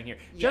what you're saying here.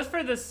 Yeah. Just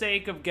for the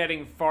sake of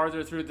getting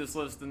farther through this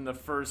list than the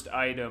first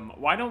item,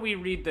 why don't we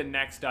read the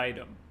next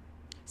item?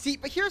 See,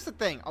 but here's the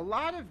thing. A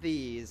lot of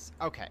these,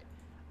 okay.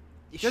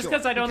 Just sure,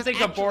 because I don't think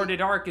actually, Aborted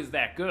Arc is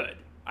that good.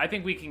 I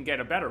think we can get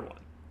a better one.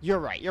 You're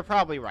right. You're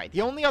probably right.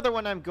 The only other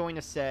one I'm going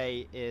to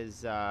say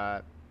is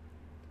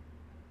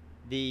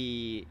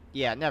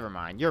never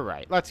mind. You're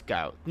right. Let's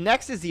go.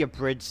 Next is the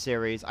Abridged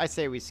series. I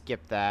say we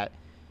skip that.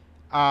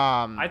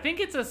 I think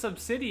it's a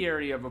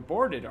subsidiary of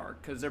Aborted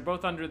Arc because they're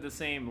both under the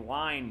same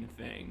line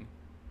thing.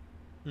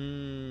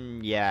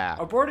 Yeah.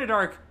 Aborted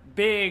Arc,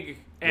 big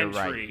You're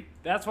entry. right.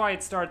 That's why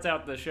it starts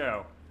out the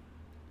show.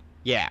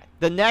 Yeah.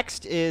 The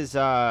next is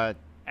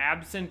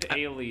Absent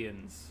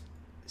Aliens.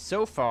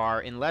 so far,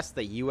 unless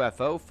the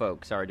UFO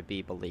folks are to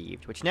be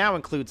believed, which now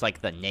includes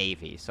like the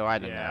Navy, so I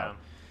don't know.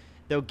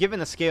 Though given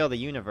the scale of the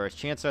universe,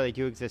 chances are they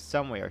do exist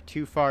somewhere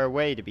too far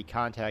away to be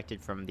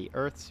contacted from the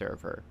Earth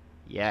server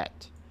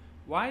yet.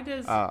 Why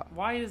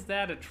is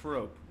that a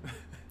trope?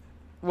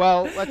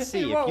 Well, let's see.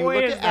 In If what you way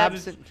look is at that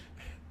absent,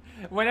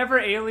 Whenever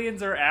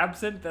aliens are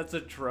absent, that's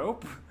a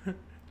trope?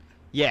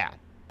 yeah,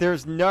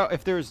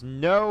 if there's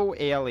no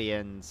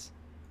aliens,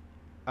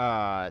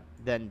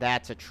 then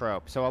that's a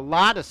trope. So a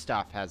lot of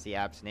stuff has the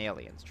absent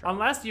aliens trope.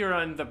 Unless you're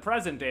on the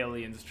present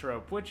aliens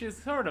trope, which is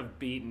sort of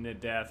beaten to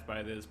death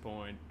by this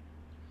point.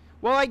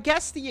 Well, I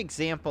guess the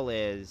example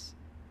is,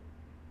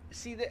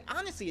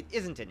 honestly, it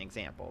isn't an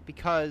example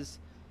because,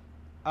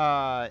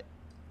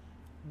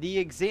 the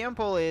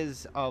example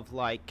is of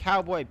like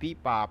Cowboy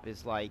Bebop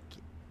is like,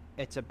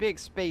 it's a big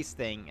space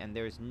thing and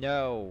there's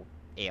no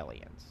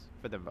aliens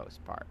for the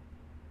most part.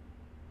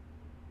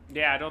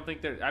 Yeah, I don't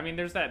think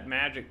there's that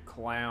magic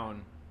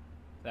clown,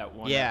 that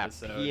one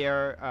episode.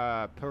 Pierre,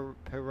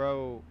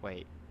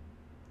 Perot,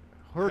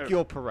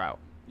 Hercule Poirot.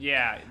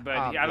 Yeah, but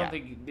I yeah. don't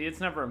think it's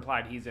never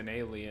implied he's an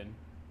alien.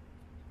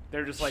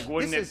 They're just like,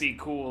 wouldn't This it be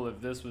cool if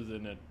this was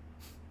an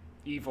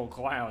evil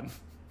clown?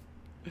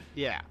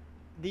 Yeah.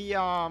 The,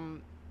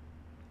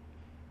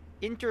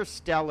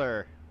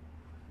 Interstellar,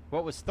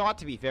 what was thought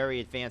to be very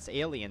advanced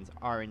aliens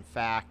are in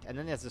fact, and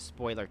then there's a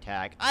spoiler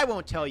tag. I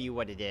won't tell you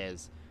what it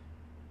is,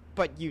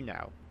 but you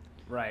know.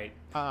 Right.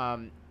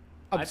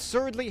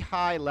 Absurdly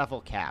high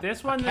level cap.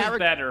 This A one is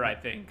better, I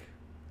think.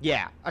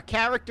 Yeah, a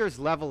character's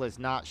level is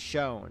not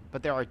shown,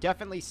 but there are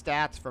definitely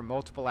stats for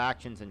multiple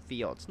actions and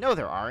fields. No,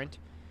 there aren't.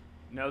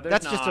 No, there's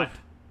That's not.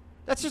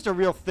 That's just a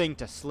real thing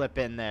to slip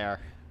in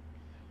there.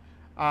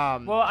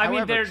 Well, I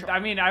however,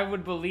 mean, I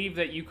would believe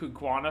that you could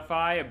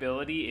quantify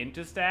ability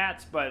into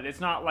stats, but it's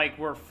not like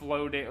we're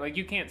floating. Like,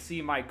 you can't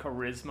see my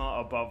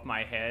charisma above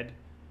my head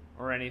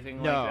or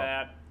anything No. like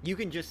that. you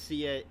can just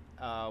see it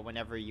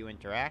whenever you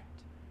interact.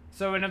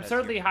 So an Because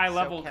absurdly you're high so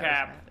level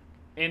cap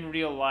charismatic. in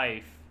real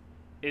life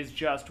is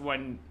just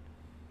when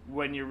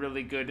when you're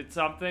really good at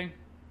something?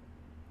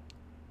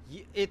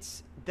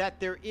 It's that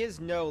there is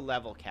no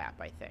level cap,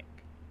 I think.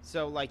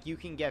 So, like, you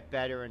can get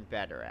better and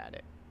better at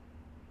it.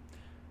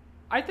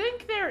 I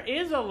think there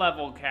is a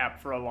level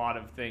cap for a lot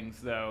of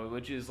things, though,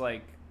 which is,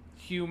 like,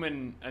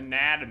 human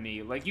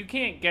anatomy. Like, you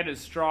can't get as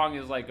strong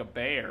as, like, a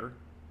bear.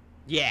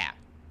 Yeah.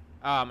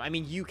 I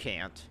mean, you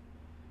can't.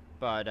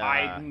 But,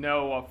 I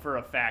know for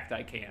a fact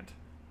I can't.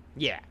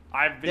 Yeah.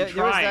 I've been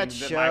trying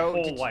my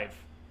whole life.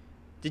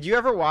 Did you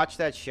ever watch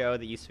that show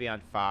that used to be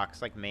on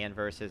Fox, like Man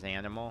vs.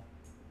 Animal?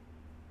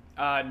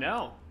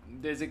 No.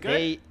 Is it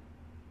good?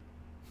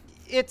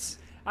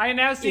 I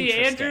now see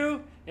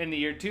Andrew in the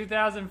year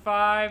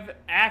 2005.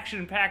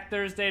 Action-packed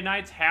Thursday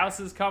nights. House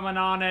is coming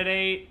on at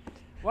 8.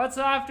 What's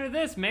after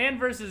this? Man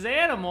vs.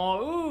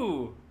 Animal.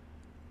 Ooh.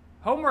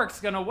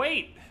 Homework's gonna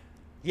wait.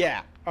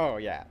 Yeah. Oh,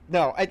 yeah.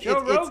 No,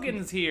 Joe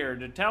Rogan's here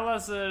to tell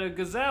us a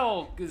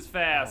gazelle is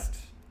fast.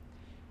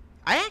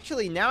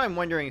 Now I'm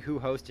wondering who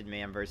hosted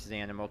Man vs.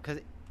 Animal, because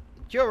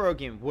Joe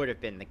Rogan would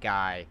have been the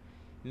guy.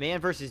 Man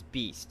vs.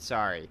 Beast,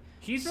 sorry.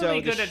 He's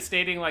really good at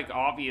stating, like,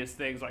 obvious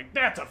things, like,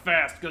 that's a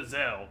fast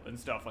gazelle, and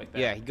stuff like that.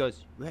 Yeah, he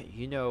goes,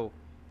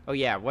 oh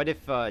yeah, what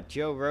if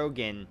Joe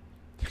Rogan,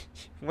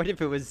 what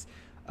if it was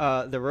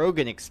the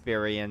Rogan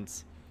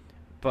Experience,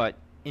 but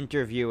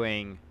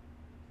interviewing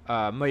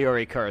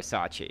Mayuri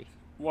Kurosaki?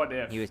 What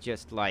if? He was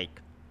just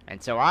like,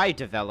 and so I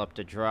developed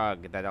a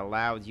drug that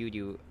allows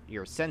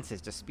your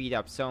senses to speed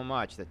up so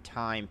much that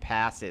time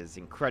passes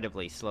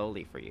incredibly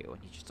slowly for you.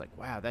 And he's just like,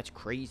 wow, that's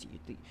crazy.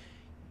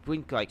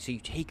 So you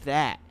take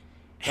that.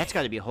 That's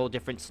got to be a whole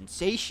different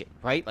sensation,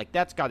 right? Like,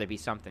 that's got to be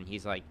something.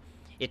 He's like,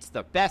 it's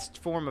the best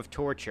form of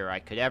torture I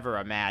could ever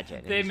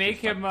imagine. They make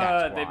him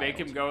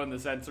go in the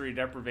sensory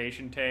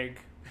deprivation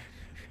tank.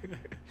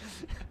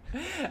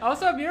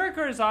 Also, Mayuri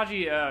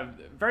Kurosaki,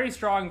 very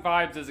strong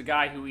vibes as a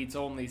guy who eats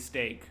only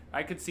steak.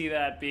 I could see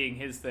that being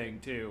his thing,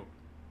 too.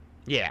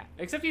 Yeah.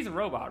 Except he's a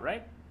robot,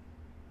 right?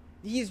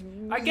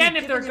 Again,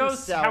 if they're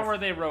ghosts, how are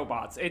they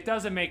robots? It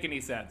doesn't make any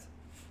sense.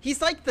 He's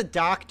like the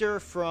doctor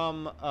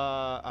from,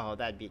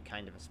 that'd be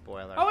kind of a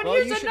spoiler. Oh, and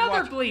here's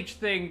another Bleach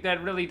thing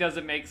that really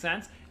doesn't make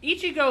sense.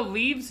 Ichigo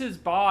leaves his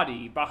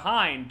body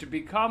behind to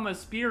become a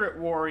spirit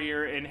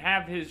warrior and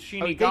have his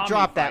Shinigami they dropped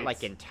fights. that,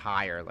 like,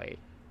 entirely.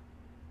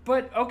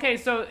 But, okay,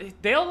 so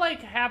they'll,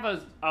 like, have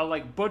a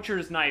like,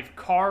 butcher's knife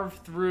carve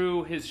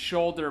through his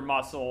shoulder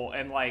muscle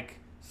and, like,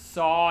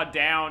 saw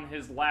down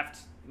his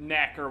left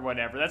neck or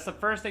whatever. That's the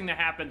first thing that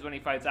happens when he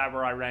fights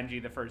Aburai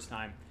Renji the first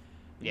time.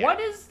 Yeah.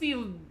 What is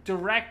the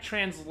direct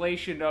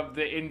translation of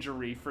the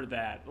injury for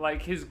that?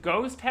 Like, his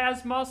ghost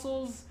has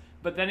muscles,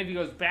 but then if he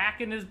goes back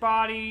in his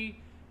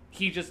body,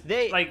 he just,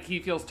 he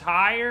feels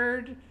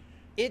tired?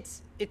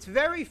 It's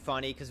very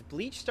funny, because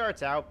Bleach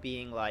starts out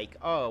being like,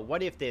 oh,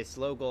 what if this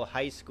local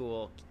high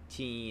school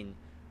teen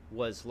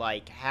was,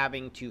 like,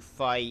 having to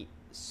fight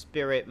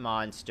spirit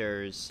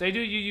monsters they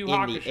do Yu Yu in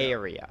Hakusho, the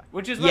area.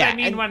 Which is what I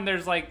mean when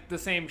there's, like, the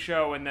same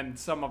show and then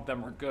some of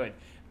them are good.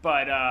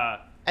 But,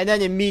 and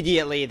then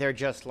immediately they're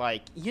just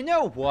like, you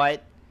know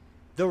what?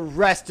 The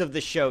rest of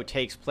the show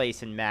takes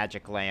place in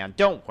Magic Land.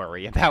 Don't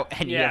worry about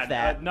any of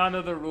that. None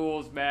of the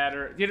rules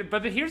matter.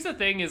 But here's the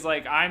thing is,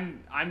 like,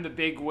 I'm the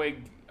big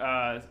wig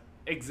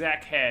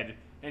exec head,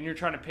 and you're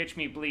trying to pitch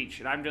me Bleach,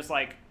 and I'm just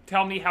like,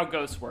 tell me how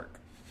ghosts work.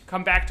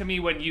 Come back to me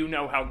when you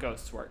know how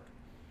ghosts work.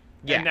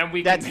 Yeah, and then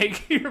we can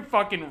make your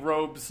fucking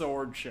robe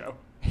sword show.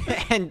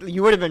 And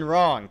you would have been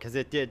wrong, because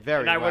it did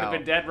very well. And I would have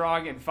been dead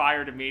wrong and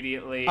fired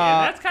immediately. And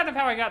that's kind of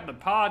how I got in the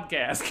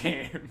podcast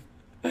game.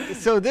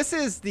 So this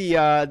is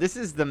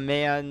the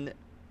Man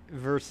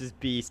versus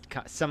Beast,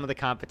 some of the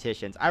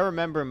competitions. I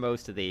remember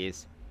most of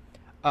these.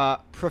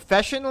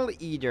 Professional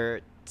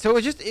Eater. So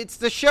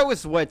the show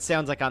is what it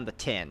sounds like on the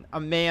tin. A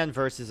man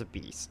versus a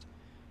beast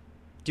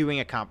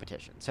doing a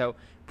competition. So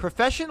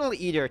Professional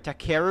Eater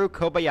Takeru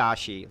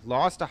Kobayashi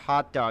lost a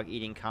hot dog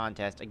eating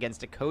contest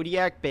against a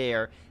Kodiak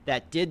bear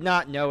that did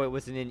not know it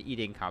was in an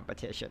eating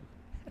competition.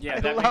 Yeah,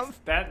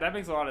 that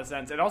makes a lot of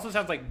sense. It also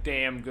sounds like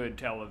damn good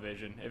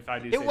television, if I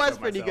do say so myself. It was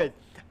pretty good.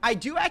 I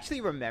do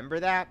actually remember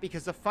that,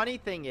 because the funny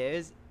thing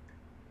is,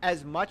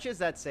 as much as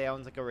that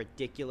sounds like a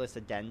ridiculous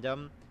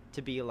addendum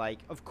to be like,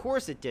 of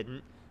course it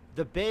didn't,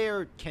 the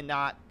bear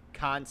cannot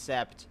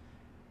concept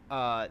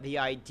the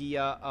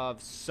idea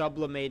of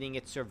sublimating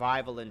its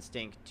survival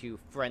instinct to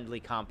friendly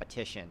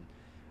competition.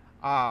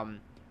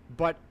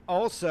 But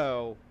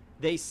also,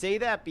 they say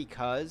that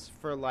because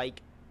for,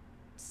 like,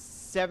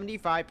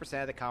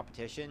 75% of the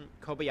competition,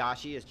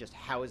 Kobayashi is just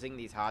housing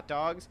these hot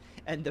dogs,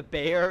 and the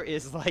bear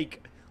is,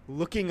 like,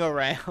 looking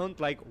around,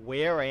 like,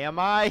 where am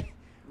I?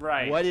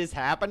 Right. What is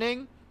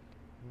happening?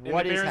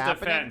 What is happening? In the bear's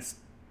defense,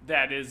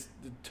 that is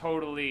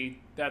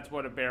that's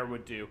what a bear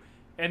would do.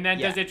 And then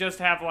does it just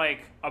have,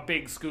 like, a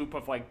big scoop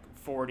of, like,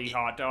 40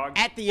 hot dogs?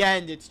 At the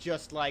end, it's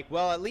just like,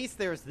 well, at least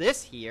there's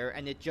this here,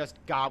 and it just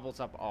gobbles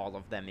up all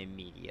of them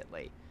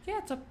immediately. Yeah,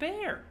 it's a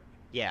bear.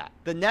 Yeah.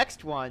 The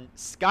next one,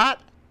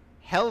 Scott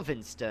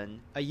Helvenston,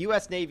 a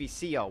U.S. Navy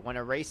SEAL, won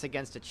a race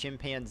against a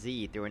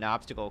chimpanzee through an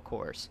obstacle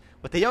course.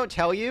 What they don't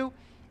tell you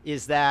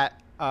is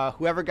that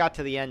whoever got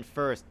to the end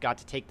first got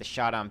to take the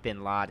shot on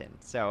Bin Laden.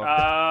 So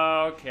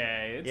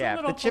Okay. It's yeah, a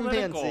little the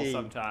chimpanzee, political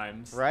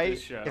sometimes. right?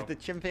 This show. If the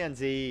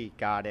chimpanzee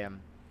got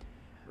him,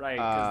 Right,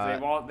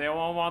 because they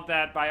won't want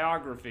that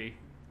biography.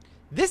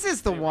 this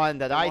is the one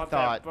that They I want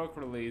thought. that book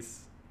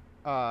release.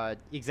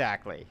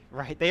 Exactly,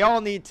 right? They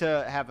all need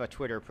to have a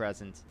Twitter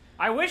presence.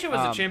 I wish it was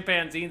a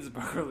chimpanzee's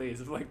book release,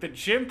 like the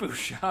chimp who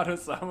shot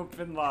Osama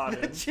bin The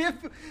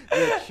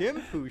Laden. chimp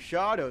who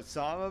shot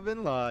Osama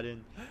bin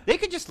Laden. They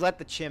could just let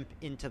the chimp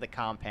into the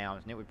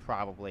compound, and it would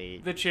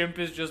probably. The chimp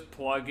is just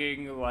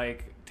plugging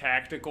like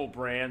tactical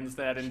brands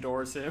that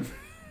endorse him.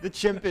 The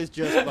chimp is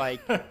just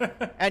like,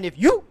 and if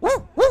you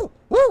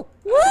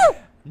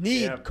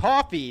need Yep.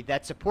 coffee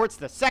that supports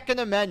the Second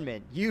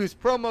Amendment, use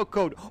promo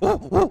code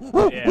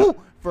Yeah.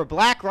 for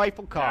Black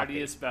Rifle Coffee. How do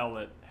you spell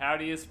it? How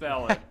do you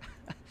spell it?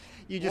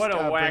 You just What a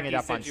wacky bring it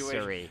up situation.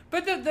 on Siri.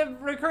 But the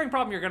recurring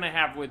problem you're going to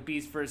have with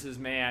Beast versus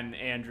Man,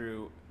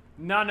 Andrew,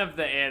 none of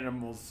the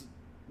animals,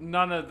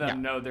 none of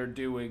them know they're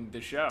doing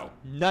the show.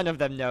 None of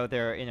them know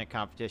they're in a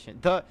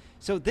competition.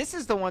 So this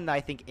is the one that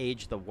I think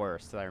aged the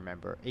worst that I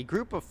remember. A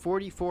group of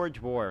 44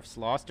 dwarfs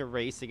lost a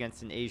race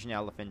against an Asian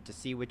elephant to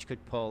see which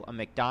could pull a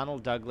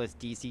McDonnell Douglas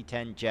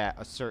DC-10 jet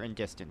a certain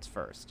distance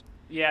first.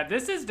 Yeah,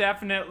 this is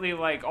definitely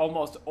like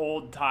almost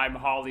old-time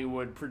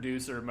Hollywood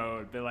producer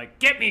mode. They're like,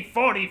 get me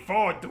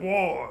 44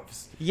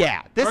 dwarves.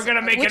 Yeah. We're going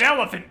to make an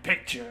elephant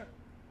picture.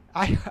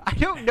 I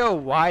don't know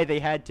why they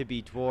had to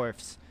be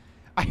dwarfs.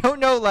 I don't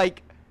know,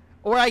 like,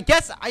 or I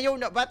guess I don't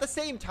know. But at the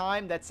same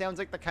time, that sounds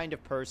like the kind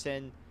of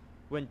person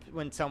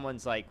when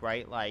someone's like,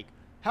 right, like,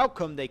 how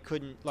come they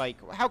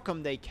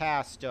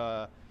cast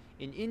an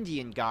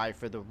Indian guy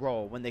for the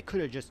role when they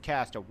could have just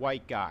cast a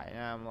white guy? And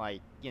I'm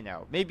like,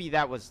 maybe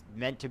that was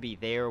meant to be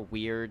their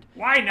weird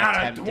Why not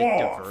attempt a at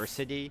dwarf?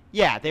 diversity.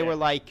 Yeah, they were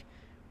like,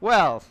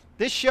 well,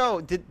 this show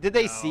did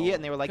they see it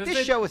and they were like, 'Cause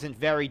this show isn't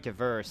very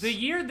diverse. The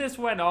year this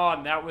went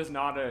on, that was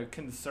not a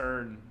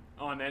concern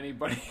on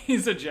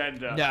anybody's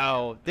agenda.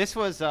 No, this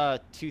was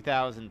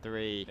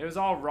 2003. It was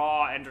all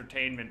raw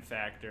entertainment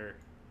factor.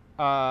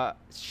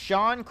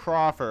 Sean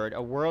Crawford,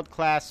 a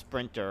world-class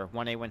sprinter,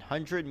 won a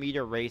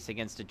 100-meter race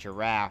against a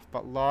giraffe,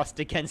 but lost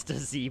against a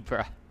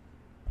zebra.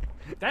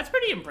 That's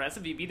pretty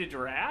impressive. He beat a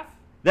giraffe?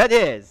 That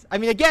is. I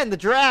mean, again, the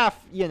giraffe.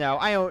 I Think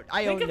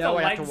don't of know.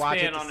 the I have to watch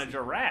it. lifespan on a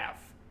giraffe.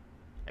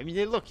 I mean,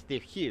 they're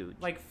huge.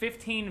 Like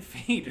 15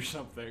 feet or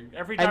something.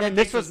 Every time And then he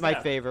this takes a was my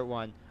step. favorite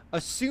one. A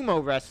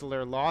sumo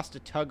wrestler lost a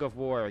tug of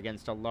war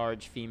against a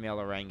large female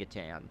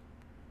orangutan.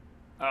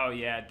 Oh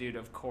yeah, dude,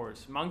 of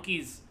course.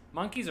 Monkeys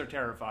are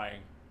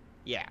terrifying.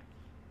 Yeah.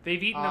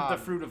 They've eaten of the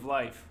fruit of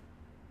life.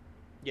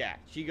 Yeah,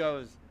 she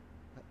goes,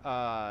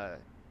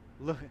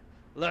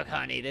 look,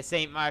 honey, this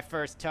ain't my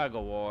first tug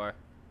of war.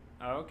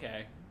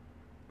 Okay.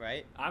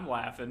 Right? I'm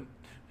laughing.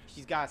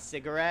 She's got a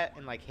cigarette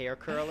and, like, hair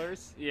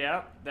curlers.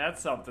 Yeah,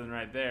 that's something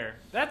right there.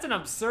 That's an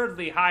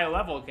absurdly high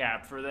level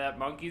cap for that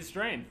monkey's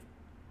strength.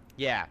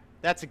 Yeah,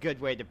 that's a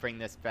good way to bring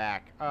this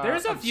back.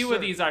 There's a few of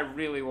absurd- these I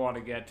really want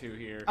to get to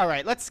here. All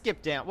right, let's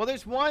skip down. Well,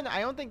 there's one.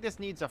 I don't think this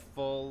needs a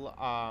full,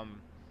 Are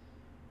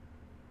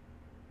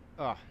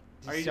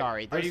you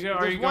sorry. Are you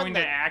there's one going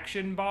that- to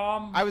Action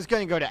Bomb? I was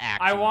going to go to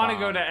Action I want to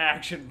Bomb. go to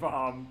Action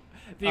Bomb.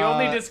 The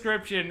only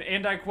description,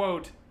 and I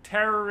quote,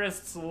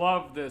 terrorists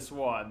love this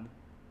one.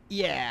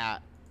 Yeah.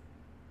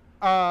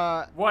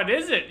 What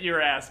is it,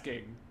 you're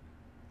asking?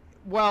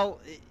 Well,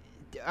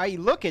 I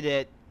look at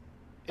it.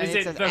 and Is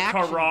it says the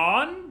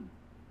Quran?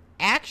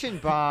 Action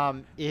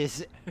Bomb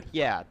is,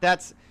 yeah,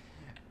 that's...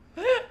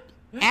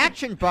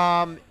 Action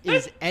Bomb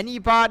is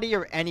anybody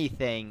or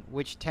anything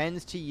which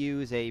tends to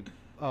use a...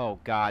 Oh,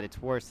 God,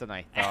 it's worse than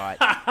I thought.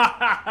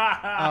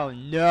 Oh,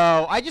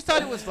 no. I just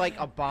thought it was like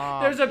a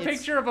bomb. There's a It's-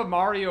 picture of a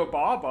Mario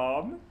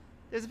Bob-omb.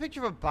 There's a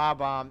picture of a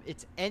bomb.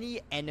 It's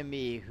any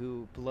enemy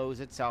who blows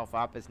itself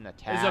up as an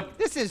attack. There's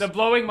This is... the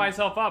blowing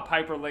myself up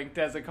hyperlinked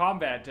as a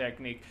combat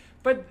technique.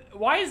 But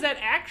why is that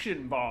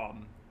Action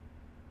Bomb?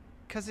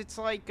 Because it's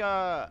like,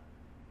 Like,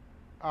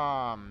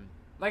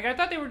 I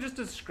thought they were just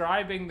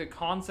describing the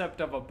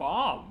concept of a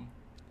bomb.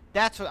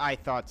 That's what I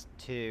thought,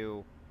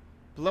 too.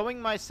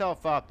 Blowing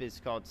myself up is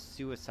called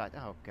suicide.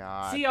 Oh,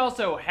 God. See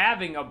also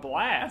having a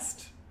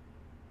blast.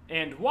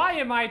 And why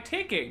am I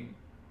ticking?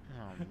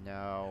 Oh,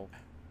 no.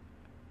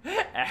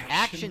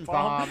 Action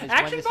Bomb is when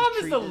Action this is Bomb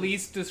is the treated-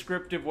 least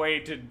descriptive way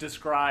to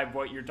describe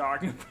what you're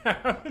talking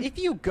about. If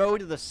you go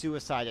to the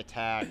Suicide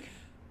Attack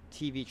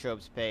TV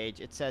Tropes page,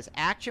 it says,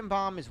 Action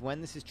Bomb is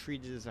when this is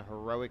treated as a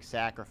heroic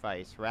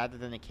sacrifice rather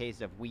than a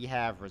case of we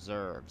have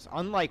reserves.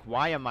 Unlike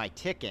Why Am I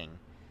Ticking,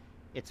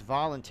 it's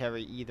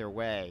voluntary either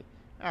way.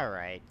 All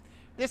right.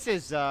 This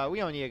is, we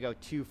don't need to go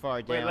too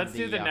far down. Wait, let's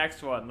do the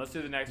next one. Let's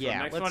do the next one. Yeah,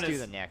 Next let's one do is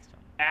the next one.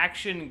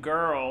 Action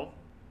Girl,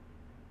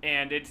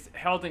 and it's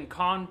held in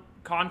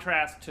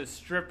contrast to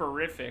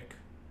Stripperific,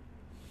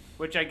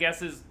 which I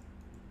guess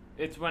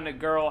it's when a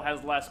girl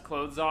has less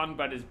clothes on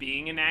but is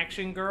being an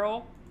action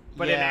girl.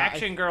 But an Yeah,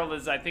 action girl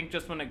is, I think,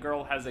 just when a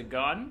girl has a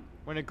gun.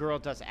 When a girl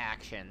does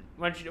action.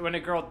 When a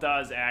girl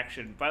does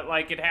action, but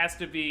like it has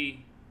to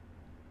be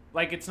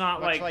Like, it's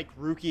not Much like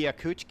Rukia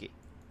Kuchiki.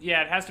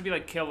 Yeah, it has to be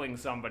like killing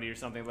somebody or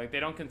something. Like, they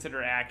don't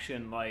consider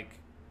action like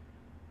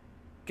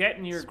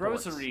getting your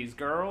Sports. groceries,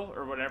 girl,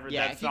 or whatever.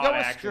 Yeah, That's if you not go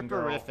with action,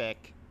 girl. stripperific,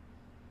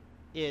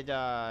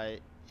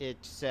 it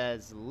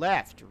says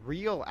left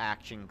real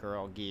action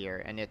girl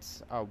gear, and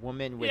it's a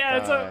woman with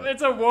Yeah,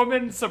 it's a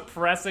woman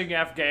suppressing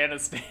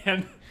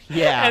Afghanistan.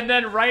 Yeah. And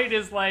then right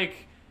is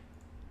like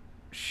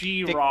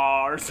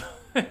She-Ra or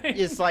something.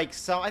 is like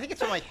I think it's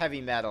from like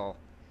heavy metal,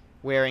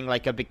 wearing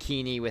like a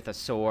bikini with a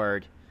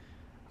sword.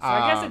 So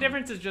I guess the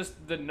difference is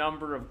just the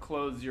number of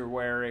clothes you're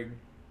wearing.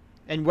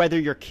 And whether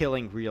you're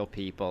killing real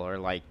people or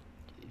like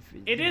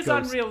it is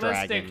ghost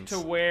unrealistic dragons. to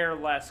wear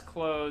less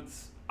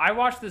clothes. I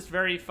watched this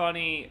very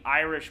funny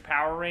Irish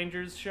Power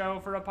Rangers show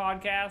for a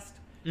podcast,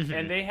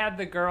 and they had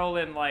the girl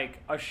in like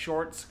a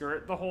short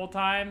skirt the whole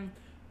time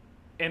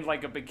and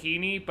like a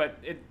bikini, but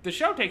the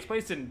show takes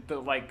place in the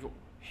like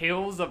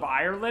hills of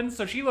Ireland,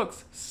 so she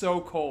looks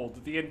so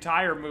cold the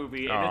entire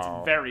movie, and it's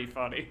very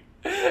funny.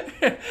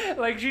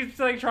 Like, she's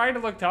like trying to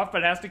look tough,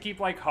 but has to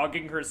keep like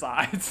hugging her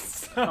sides.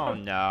 So. Oh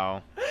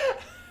no.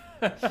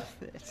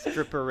 It's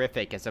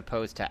stripperific as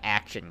opposed to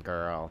action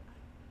girl.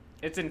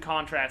 It's in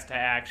contrast to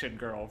Action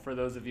Girl, for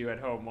those of you at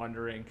home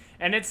wondering.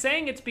 And it's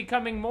saying it's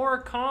becoming more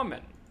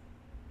common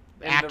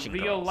in Action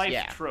the real-life girls,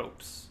 yeah.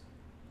 tropes.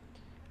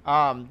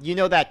 You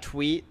know that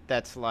tweet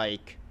that's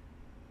like,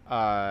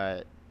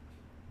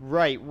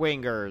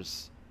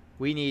 right-wingers,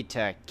 we need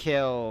to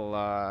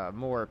kill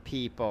more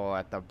people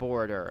at the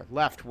border.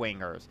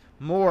 Left-wingers,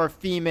 more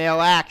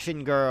female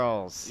action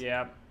girls.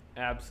 Yep,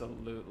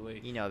 absolutely.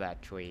 You know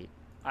that tweet.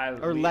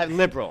 Or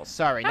Liberals,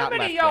 sorry, How not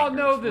many left-wingers. of y'all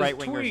know this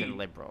Right-wingers tweet? and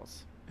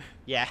liberals.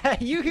 Yeah,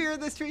 you hear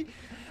this tweet?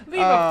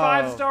 Leave a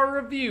 5-star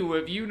review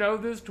if you know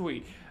this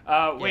tweet.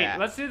 Wait, Yeah.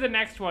 let's do the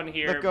next one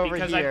here. Look over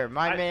because here.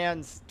 My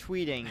man's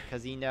tweeting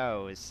because he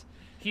knows.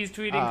 He's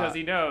tweeting because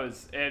he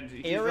knows, and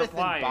he's Aerith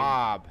replying. and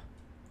Bob.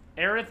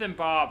 Aerith and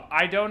Bob.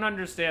 I don't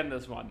understand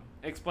this one.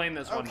 Explain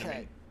this one to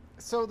me.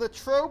 So the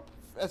trope,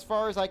 as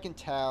far as I can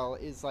tell,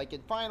 is like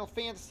in Final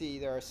Fantasy,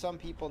 there are some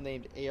people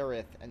named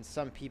Aerith and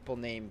some people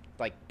named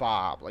like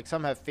Bob. Like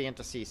some have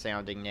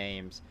fantasy-sounding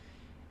names,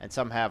 and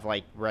some have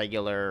like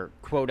regular,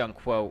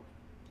 quote-unquote,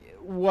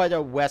 what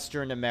a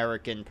Western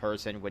American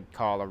person would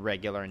call a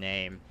regular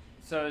name.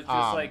 So it's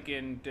just like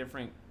in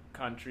different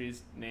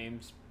countries,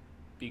 names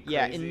be crazy.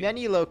 Yeah, in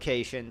many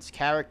locations,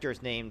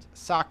 characters named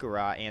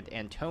Sakura and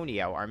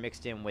Antonio are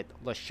mixed in with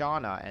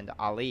Lashana and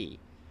Ali.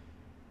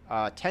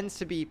 Tends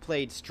to be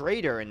played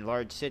straighter in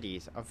large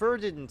cities,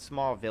 averted in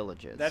small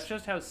villages. That's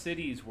just how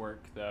cities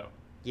work, though.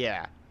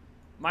 Yeah.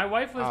 My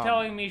wife was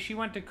telling me she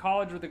went to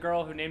college with a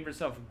girl who named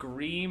herself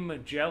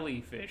Greem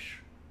Jellyfish.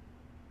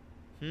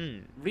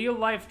 Real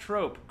life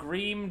trope.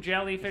 Greem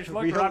Jellyfish.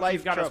 Look her up.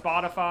 She's got a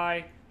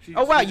Spotify. She's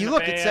You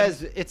look.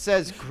 It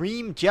says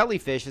Greem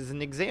Jellyfish is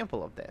an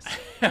example of this.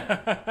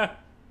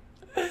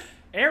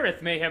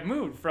 Aerith may have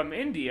moved from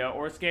India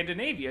or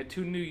Scandinavia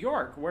to New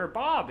York, where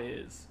Bob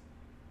is.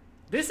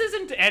 This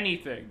isn't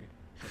anything.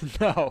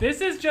 No.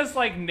 This is just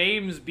like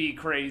names be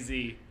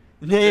crazy.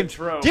 Names.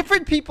 Trope.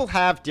 Different people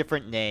have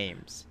different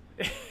names.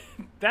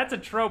 That's a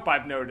trope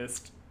I've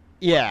noticed.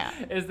 Yeah.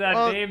 Is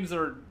that names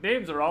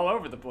are all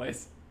over the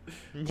place.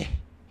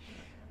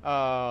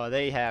 Oh,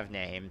 they have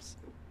names.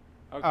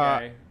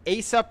 Okay.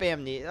 Ace Up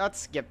Amnesia. Let's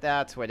skip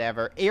that.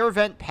 Whatever. Air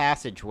Vent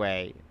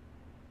Passageway.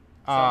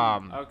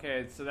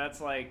 Okay, so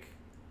that's like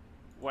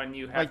when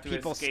you have like to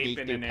people escape sneak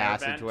in through an air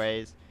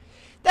passageways. vent.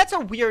 That's a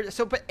weird.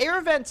 But air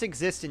vents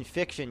exist in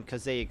fiction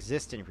because they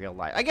exist in real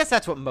life. I guess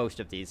that's what most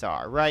of these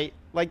are, right?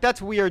 Like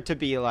that's weird to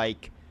be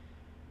like.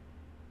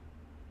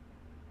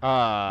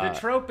 The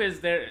trope is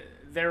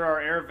there are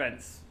air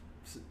vents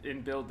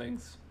in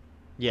buildings.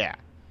 Yeah.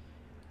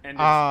 And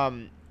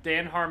it's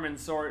Dan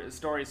Harmon's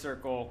story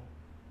circle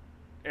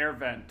air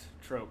vent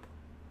trope.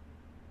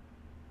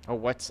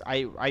 Oh,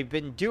 I've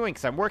been doing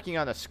because I'm working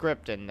on a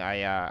script and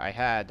I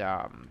had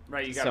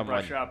right, you gotta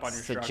brush up on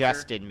your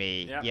suggested structure.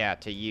 Me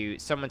to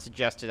use. Someone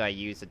suggested I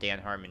use the Dan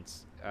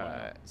Harmon's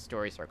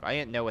story circle. I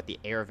didn't know what the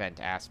air vent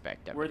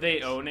aspect of. Were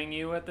they owning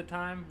you at the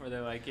time? Were they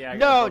like, yeah?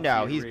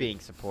 No, he's being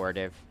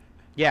supportive.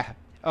 Yeah.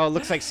 Oh,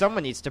 looks like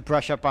someone needs to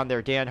brush up on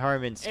their Dan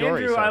Harmon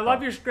story Andrew, circle. I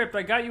love your script.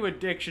 I got you a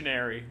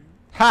dictionary.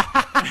 Sorry.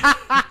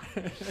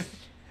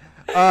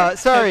 I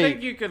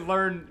think you could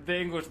learn the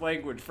English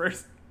language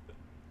first.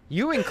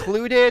 You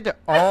included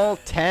all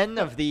 10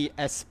 of the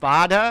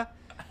Espada,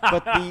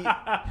 but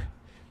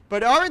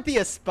aren't the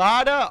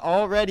Espada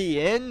already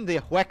in the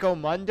Hueco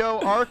Mundo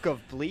arc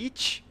of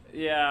Bleach?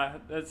 Yeah,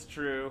 that's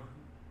true.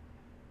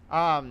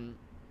 Okay.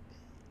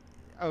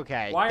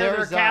 Why are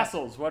there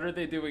castles? What are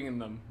they doing in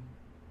them?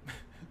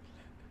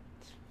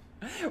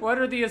 What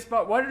are the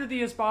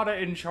Espada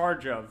in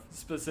charge of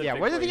specifically? Yeah,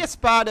 what do the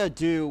Espada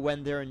do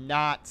when they're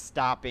not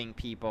stopping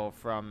people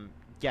from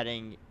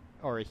getting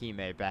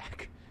Orihime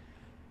back?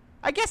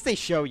 I guess they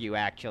show you,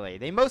 actually.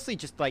 They mostly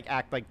just,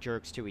 act like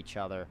jerks to each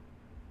other.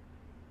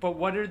 But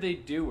what are they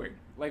doing?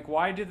 Like,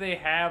 why do they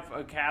have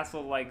a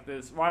castle like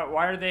this?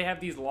 Why do they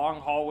have these long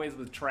hallways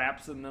with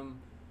traps in them?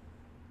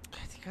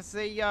 because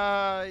they,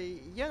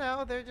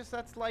 they're just,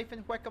 that's life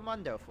in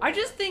Huecamundo for I them.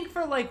 just think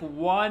for like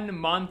 1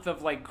 month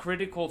of like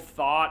critical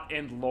thought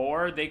and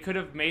lore, they could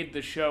have made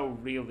the show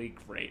really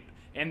great.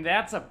 And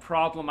that's a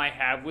problem I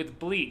have with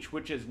Bleach,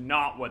 which is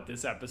not what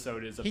this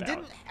episode is about.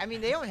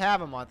 They don't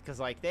have a month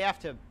because, like, they have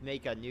to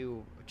make a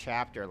new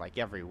chapter, like,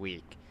 every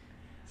week.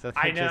 So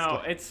I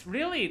know. It's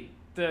really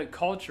the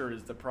culture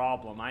is the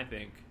problem, I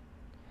think.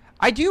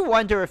 I do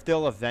wonder if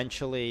they'll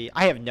eventually...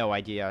 I have no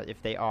idea if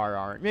they are or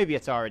aren't. Maybe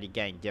it's already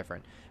getting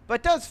different.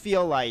 But it does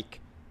feel like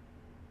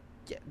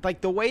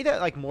the way that,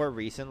 like, more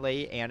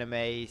recently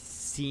anime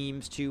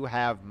seems to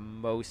have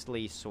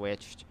mostly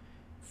switched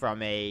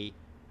from a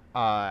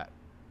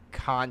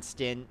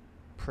constant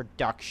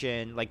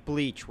production, like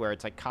Bleach, where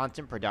it's like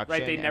constant production.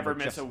 Right, they never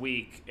miss a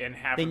week and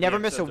half they of never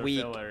the miss a episodes are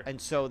week, filler.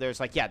 and so there's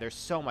like there's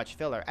so much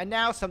filler. And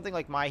now something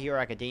like My Hero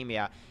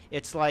Academia,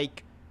 it's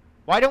like,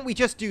 why don't we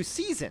just do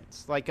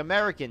seasons like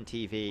American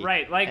TV?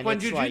 Right, like and when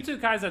it's Jujutsu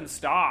Kaisen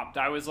stopped,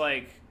 I was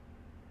like,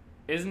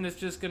 isn't this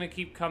just gonna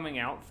keep coming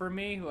out for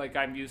me? Like,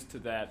 I'm used to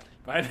that.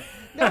 But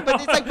no,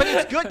 but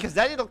it's good because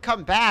then it'll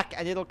come back,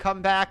 and it'll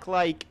come back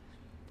like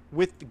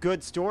with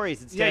good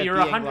stories instead you're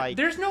of being 100. like...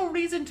 There's no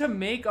reason to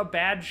make a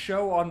bad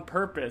show on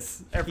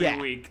purpose every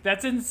week.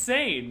 That's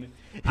insane.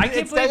 I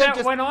can't believe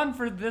that went on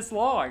for this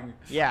long.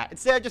 Yeah,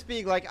 instead of just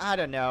being like, I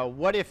don't know,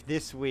 what if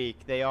this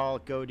week they all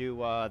go to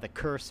the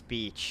curse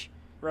beach?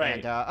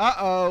 Right.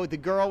 And, the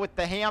girl with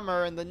the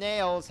hammer and the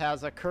nails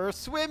has a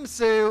cursed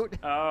swimsuit.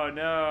 Oh,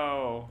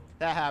 no.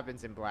 That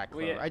happens in Black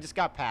Clover. I just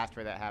got past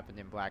where that happened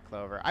in Black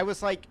Clover. I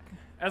was like...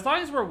 As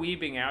long as we're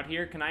weebing out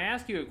here, can I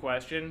ask you a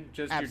question?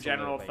 Just Absolutely. Your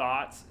general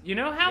thoughts. You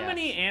know how Yes.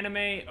 many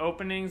anime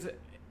openings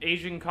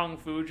Asian Kung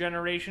Fu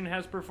Generation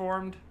has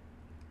performed?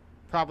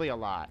 Probably a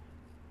lot.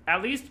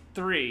 At least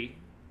 3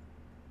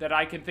 that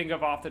I can think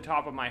of off the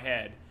top of my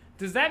head.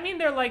 Does that mean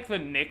they're like the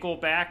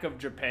Nickelback of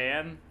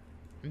Japan?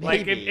 Maybe.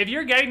 Like, if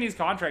you're getting these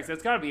contracts,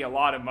 that's got to be a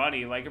lot of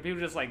money. Like, are people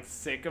just, like,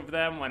 sick of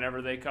them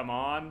whenever they come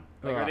on?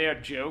 Like, are they a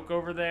joke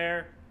over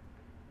there?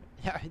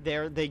 Yeah,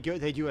 they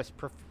do a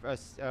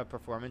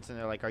performance, and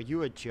they're like, "Are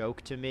you a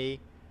joke to me?"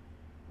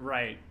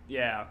 Right.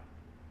 Yeah.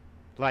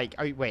 Like,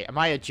 am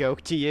I a joke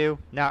to you?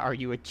 Not, are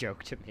you a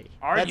joke to me?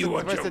 Are you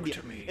a joke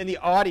to me? And the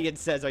audience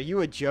says, "Are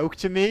you a joke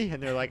to me?"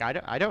 And they're like, "I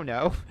don't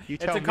know." You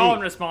tell me. It's a call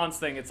and response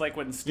thing. It's like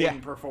when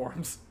Sting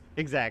performs.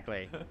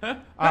 Exactly.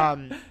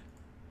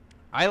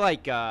 I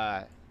like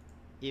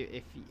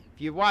if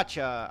you watch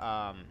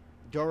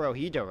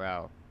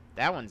Dorohedoro,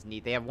 that one's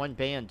neat. They have one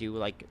band do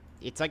like,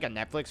 it's like a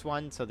Netflix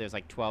one, so there's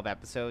like 12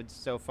 episodes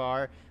so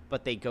far,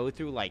 but they go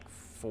through like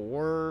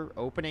 4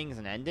 openings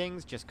and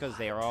endings just because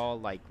they are all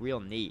like real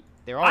neat.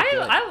 They're all good.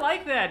 I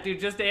like that, dude.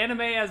 Just anime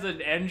as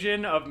an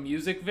engine of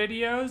music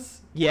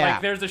videos. Yeah.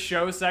 Like, there's a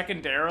show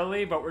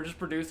secondarily, but we're just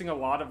producing a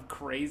lot of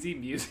crazy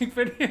music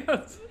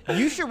videos.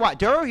 You should watch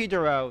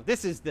Dorohedoro.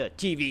 This is the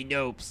TV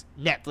Nopes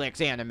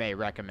Netflix anime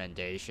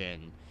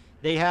recommendation.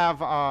 They have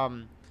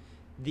one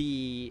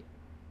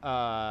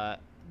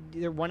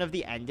of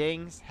the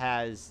endings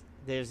has,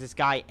 there's this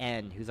guy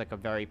N who's like a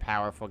very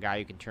powerful guy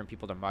who can turn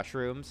people to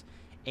mushrooms,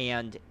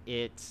 and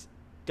it's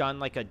done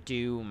like a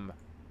Doom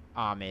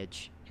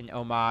an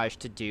homage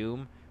to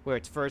Doom, where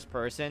it's first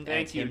person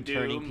and it's him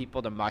turning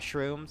people to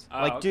mushrooms,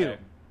 like okay. Doom.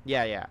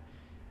 Yeah.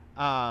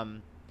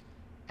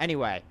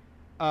 Anyway,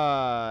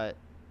 don't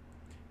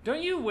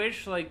you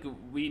wish, like,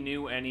 we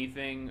knew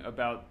anything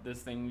about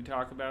this thing we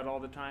talk about all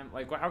the time?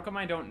 Like, how come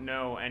I don't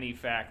know any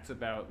facts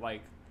about,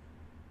 like,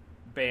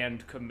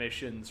 band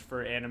commissions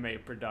for anime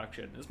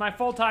production? It's my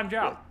full-time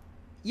job.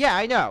 Yeah,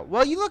 I know.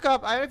 Well, you look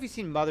up, I don't know if you've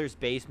seen Mother's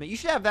Basement. You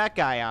should have that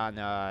guy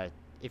on,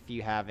 if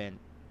you haven't.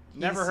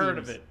 Never heard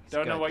of it.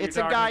 Don't know what you're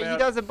talking about. It's a guy, about. he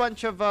does a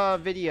bunch of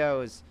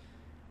videos.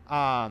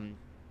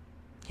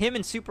 Him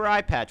and Super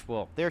Eye Patch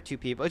Wolf, they're 2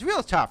 people. It's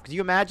real tough, because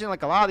you imagine,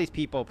 like, a lot of these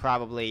people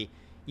probably,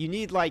 you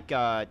need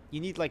a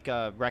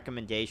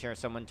recommendation or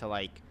someone to,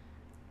 like,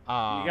 you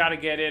gotta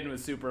get in with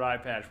Super Eye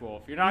Patch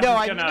Wolf. You're not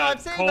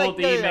cold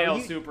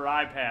email Super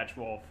Eye Patch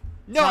Wolf.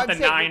 It's not the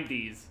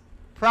 90s.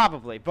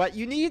 Probably, but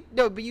you need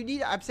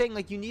I'm saying,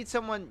 like, you need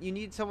someone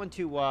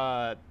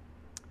to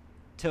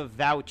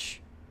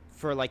vouch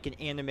for, like, an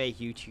anime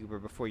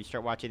YouTuber before you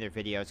start watching their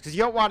videos, because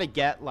you don't want to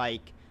get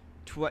like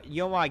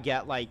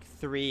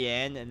 3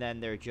 in and then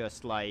they're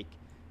just like,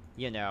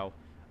 the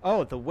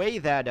way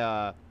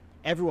that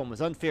everyone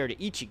was unfair to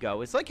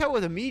Ichigo, it's like how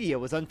the media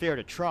was unfair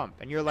to Trump,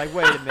 and you're like,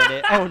 wait a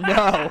minute, oh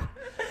no.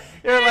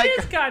 You're like,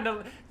 it's kind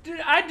of, dude,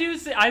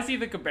 I see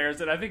the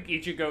comparison. I think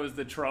Ichigo is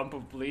the Trump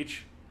of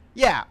Bleach.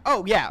 Yeah.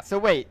 Oh, yeah. So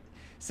wait.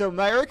 So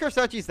Mayuri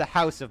Kosachi's the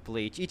House of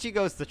Bleach.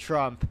 Ichigo's the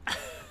Trump.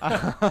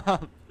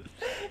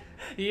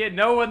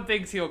 No one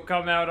thinks he'll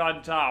come out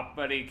on top,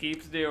 but he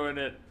keeps doing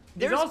it.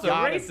 He's also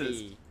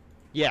racist.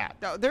 Yeah.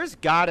 There's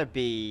gotta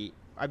be,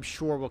 I'm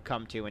sure we'll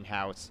come to in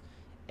House,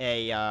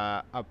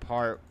 a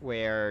part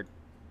where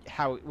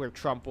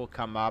Trump will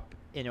come up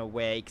in a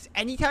way. 'Cause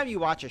anytime you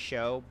watch a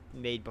show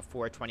made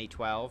before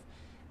 2012,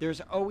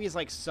 there's always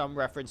like some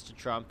reference to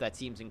Trump that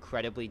seems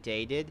incredibly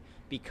dated,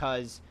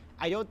 because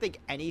I don't think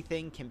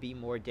anything can be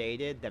more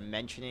dated than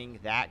mentioning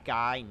that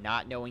guy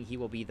not knowing he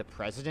will be the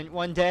president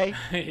one day.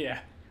 Yeah.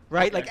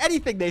 Right? Okay. Like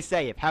anything they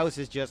say, if House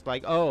is just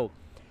like, oh,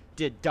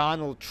 did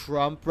Donald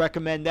Trump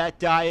recommend that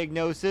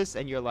diagnosis?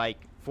 And you're like,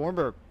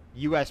 former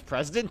U.S.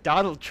 President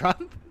Donald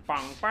Trump?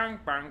 Bang, bang,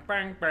 bang,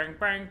 bang, bang,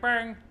 bang,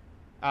 bang.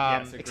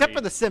 Yes, Except for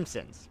agreed. The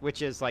Simpsons,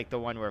 which is like the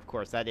one where, of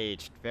course, that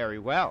aged very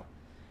well.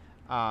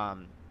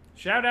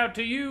 Shout out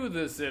to you,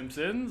 The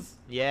Simpsons.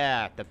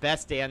 Yeah, the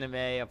best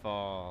anime of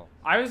all.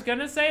 I was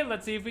gonna say,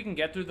 let's see if we can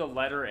get through the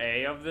letter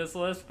A of this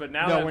list, but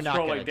now No, that we're I'm not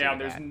gonna scrolling down,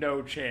 do there's that.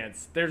 no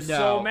chance. There's No.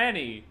 so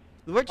many.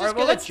 We're just All right,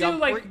 well, gonna let's jump.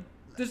 do like we're-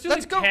 let's do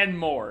let's like go- 10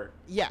 more.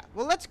 Yeah,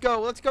 well, let's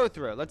go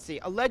through it. Let's see.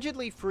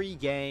 Allegedly free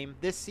game.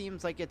 This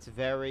seems like it's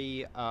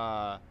very,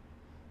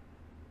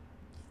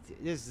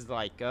 this is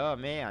like, oh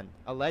man,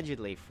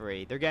 allegedly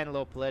free. They're getting a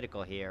little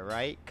political here,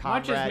 right?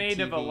 Much is Comrade made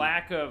of a TV.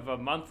 lack of a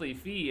monthly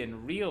fee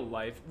in real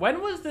life.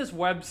 When was this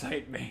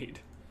website made?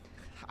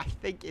 I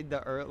think in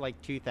the early,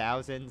 like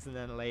 2000s and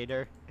then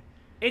later.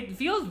 It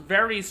feels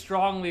very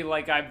strongly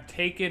like I've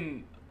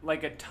taken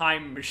like a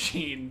time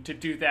machine to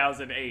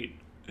 2008.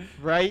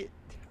 Right?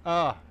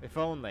 Oh, if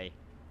only.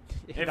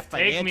 In If the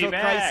take me financial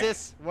back.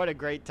 crisis, what a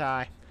great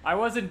time. I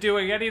wasn't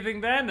doing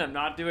anything then, I'm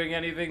not doing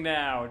anything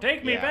now.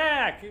 Take me Yeah.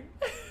 back!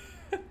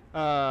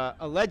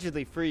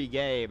 Allegedly free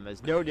game,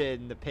 as noted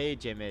in the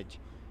page image.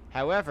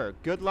 However,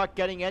 good luck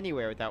getting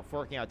anywhere without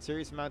forking out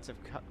serious amounts of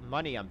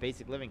money on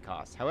basic living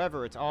costs.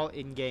 However, it's all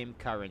in-game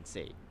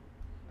currency.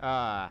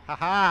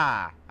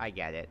 Haha, I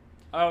get it.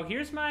 Oh,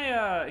 here's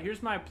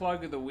my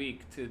plug of the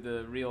week to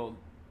the real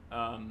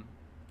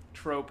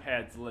trope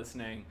heads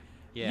listening.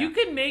 Yeah. You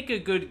can make a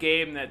good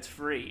game that's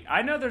free.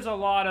 I know there's a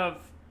lot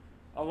of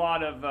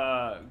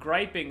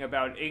griping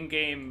about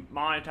in-game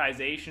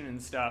monetization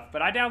and stuff,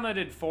 but I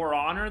downloaded For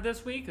Honor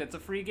this week. That's a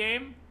free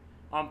game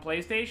on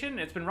PlayStation.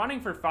 It's been running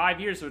for 5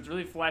 years, so it's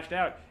really fleshed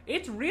out.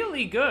 It's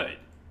really good.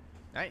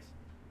 Nice.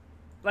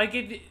 Like,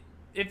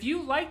 if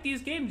you like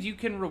these games, you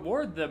can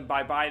reward them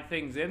by buying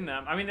things in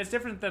them. I mean, it's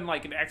different than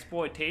like an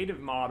exploitative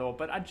model,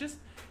 but I just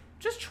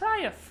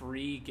try a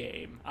free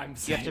game. I'm You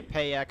saying. have to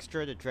pay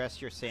extra to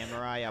dress your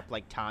samurai up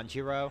like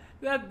Tanjiro.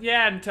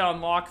 And to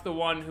unlock the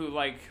one who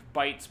like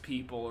bites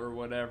people or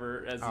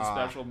whatever as a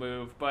special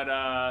move. But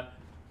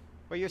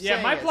What you're yeah,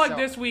 saying my is, plug so-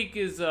 this week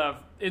is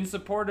in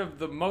support of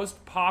the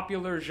most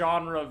popular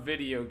genre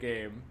video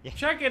game. Yeah.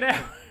 Check it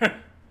out.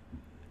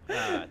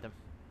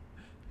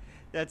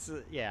 That's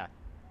yeah.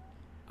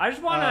 I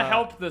just want to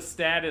help the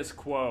status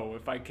quo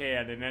if I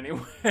can in any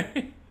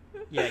way.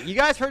 Yeah, you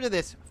guys heard of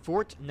this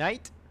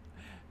Fortnite?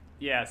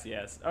 Yes.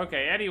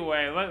 Okay,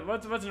 anyway,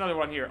 what's another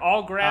one here?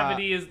 All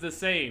gravity is the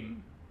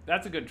same.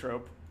 That's a good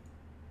trope.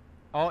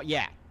 Oh,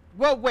 yeah.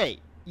 Well, wait.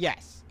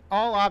 Yes.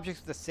 All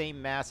objects with the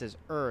same mass as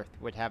Earth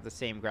would have the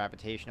same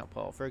gravitational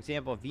pull. For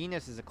example,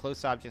 Venus is a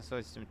close object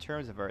system in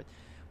terms of Earth.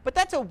 But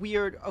that's a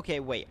weird... Okay,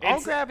 wait.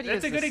 All gravity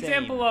is That's the a good same.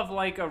 example of,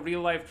 like, a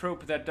real-life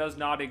trope that does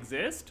not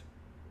exist.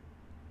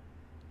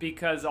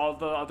 Because all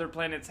the other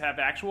planets have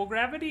actual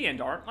gravity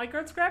and aren't like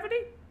Earth's gravity?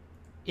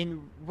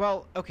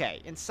 Well,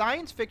 okay. In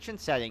science fiction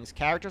settings,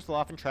 characters will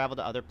often travel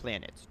to other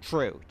planets.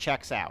 True.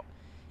 Checks out.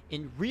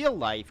 In real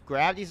life,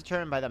 gravity is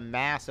determined by the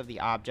mass of the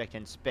object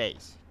in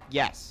space.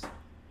 Yes.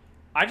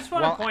 I just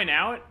want to point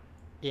out,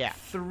 Yeah.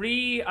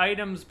 3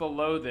 items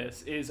below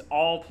this is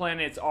all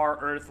planets are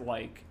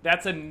Earth-like.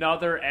 That's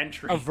another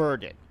entry.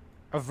 Averted.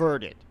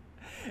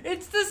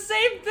 It's the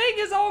same thing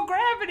as all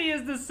gravity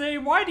is the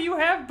same. Why do you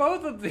have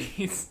both of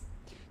these?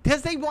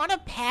 Because they want to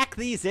pack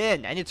these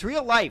in, and it's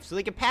real life, so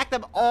they can pack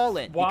them all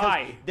in.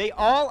 Why? Because they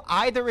all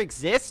either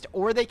exist,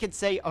 or they could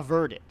say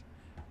averted.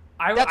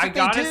 I That's what they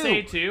gotta do.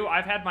 say too,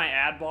 I've had my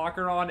ad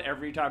blocker on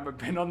every time I've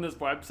been on this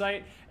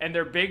website, and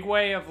their big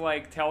way of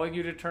like telling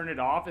you to turn it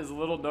off is a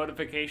little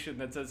notification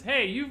that says,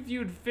 "Hey, you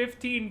viewed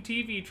 15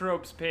 TV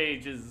tropes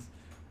pages.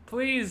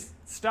 Please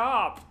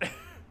stop.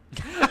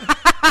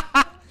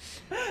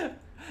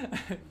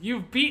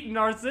 You've beaten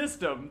our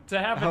system to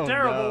have a Oh,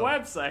 terrible no.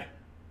 website."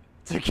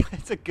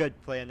 It's a good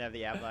plan to have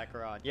the ad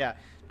blocker on. Yeah,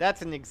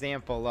 that's an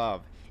example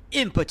of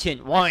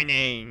impotent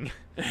whining.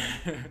 We'll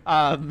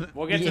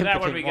get the to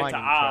that when impotent we get to whining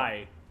I.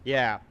 trope.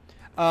 Yeah.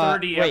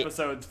 30 wait,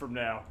 episodes from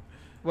now.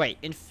 Wait,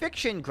 in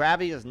fiction,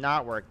 gravity does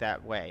not work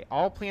that way.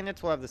 All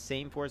planets will have the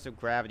same force of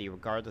gravity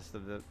regardless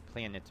of the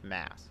planet's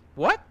mass.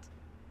 What?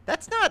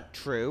 That's not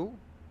true.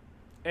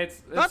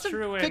 It's Lots of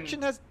true fiction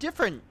in that's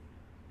different.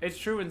 it's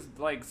true in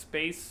like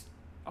space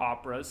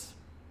operas.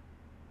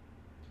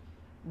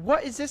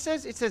 What is this?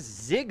 It says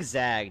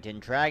zigzagged in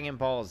Dragon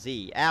Ball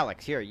Z.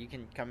 Alex, here, you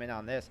can come in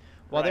on this.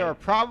 While there Right. are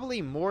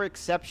probably more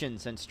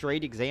exceptions than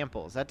straight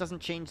examples, that doesn't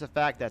change the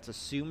fact that it's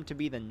assumed to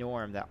be the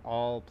norm that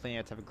all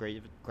planets have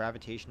a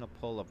gravitational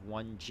pull of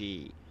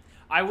 1g.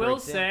 I will example.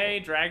 say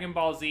Dragon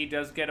Ball Z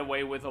does get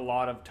away with a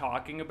lot of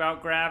talking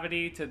about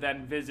gravity to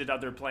then visit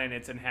other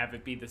planets and have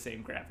it be the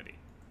same gravity.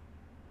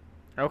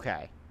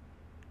 Okay.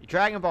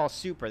 Dragon Ball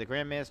Super, the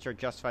Grandmaster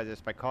justifies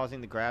this by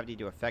causing the gravity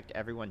to affect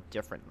everyone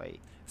differently.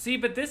 See,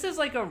 but this is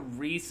like a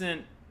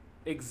recent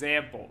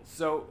example.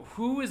 So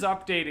who is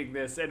updating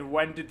this, and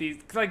when did these?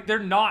 Like, they're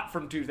not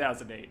from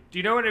 2008. Do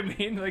you know what I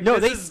mean? Like, No,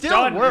 this they is still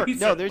done work.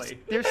 recently. No,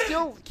 they're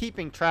still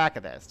keeping track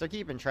of this. They're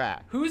keeping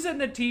track. Who's in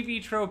the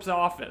TV Tropes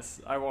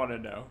office? I want to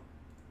know.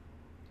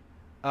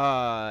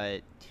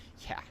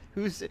 Yeah.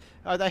 Who's?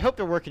 I hope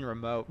they're working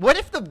remote. What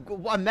if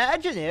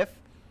imagine if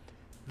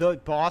the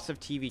boss of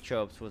TV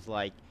Tropes was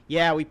like,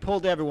 yeah, we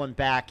pulled everyone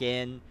back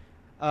in.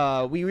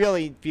 We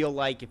really feel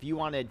like if you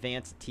want to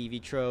advance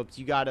TV Tropes,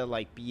 you gotta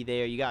like be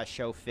there. You gotta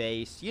show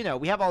face. You know,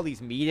 we have all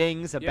these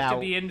meetings about. You have to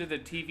be into the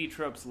TV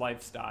Tropes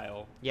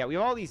lifestyle. Yeah, we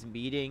have all these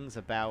meetings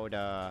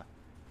about,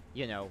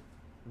 you know,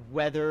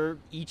 whether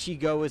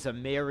Ichigo is a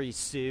Mary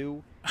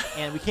Sue,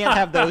 and we can't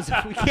have those.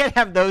 We can't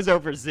have those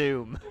over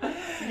Zoom.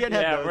 We can't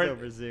have those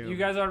over Zoom. You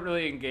guys aren't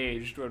really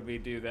engaged when we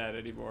do that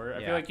anymore. I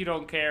Yeah. feel like you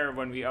don't care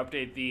when we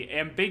update the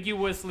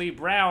ambiguously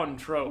brown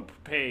trope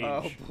page.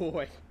 Oh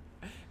boy.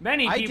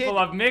 Many I people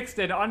did- of mixed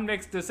and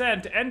unmixed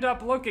descent end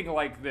up looking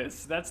like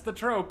this. That's the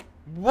trope.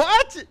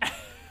 What?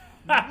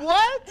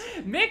 What?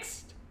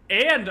 Mixed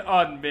and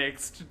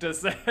unmixed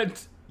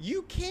descent.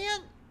 You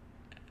can't.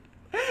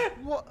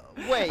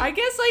 Wait. I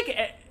guess,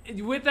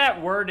 like, with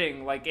that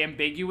wording, like,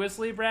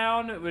 ambiguously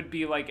brown, it would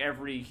be like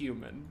every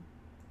human.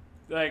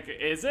 Like,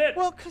 is it?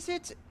 Well, because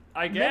it's.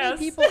 I guess.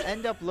 Many people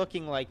end up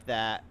looking like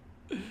that.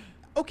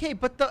 Okay,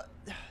 but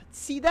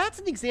see, that's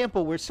an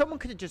example where someone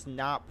could have just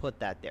not put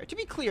that there. To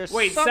be clear,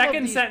 Wait, some second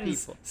of these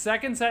sentence. people-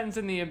 Second sentence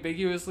in the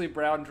ambiguously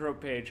brown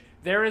trope page.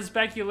 There is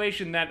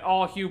speculation that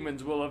all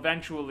humans will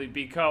eventually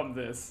become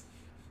this.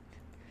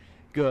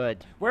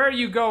 Good. Where are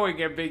you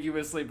going,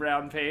 ambiguously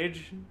brown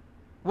page?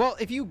 Well,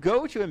 if you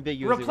go to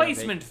ambiguously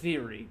Replacement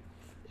theory.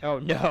 Oh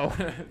no.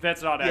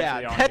 That's not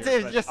actually on that's here.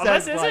 it. but- Just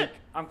Unless, says is like. it?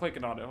 I'm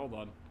clicking on it. Hold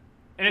on.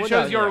 And it Well,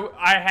 shows no, your.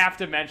 I have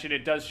to mention,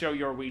 it does show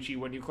your Wichi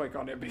when you click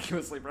on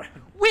ambiguously brown.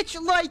 Which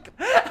like,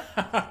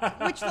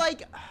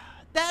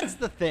 that's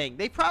the thing.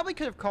 They probably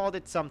could have called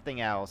it something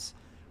else,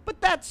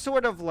 but that's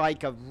sort of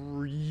like a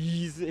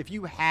reason. If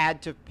you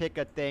had to pick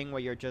a thing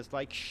where you're just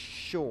like,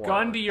 sure.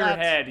 Gun to your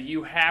that's- head,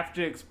 you have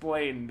to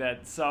explain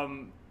that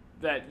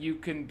you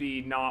can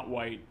be not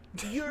white.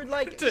 You're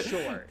like,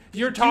 sure.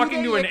 You're Do talking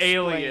they to an explain-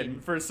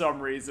 alien for some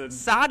reason.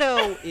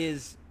 Sato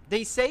is.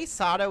 They say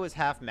Sato is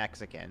half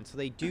Mexican, so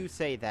they do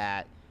say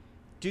that.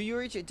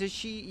 Does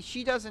she?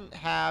 She doesn't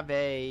have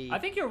a. I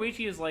think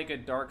Yoruichi is like a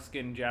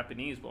dark-skinned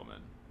Japanese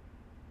woman.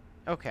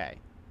 Okay.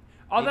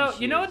 Although,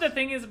 she you know is. what the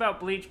thing is about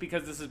Bleach,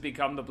 because this has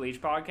become the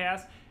Bleach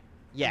podcast?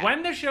 Yeah.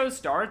 When the show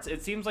starts,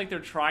 it seems like they're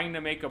trying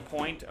to make a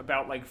point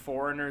about, like,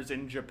 foreigners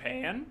in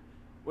Japan,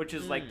 which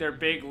is, like, their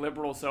big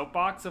liberal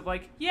soapbox of,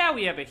 like, yeah,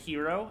 we have a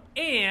hero,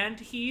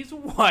 and he's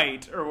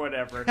white, or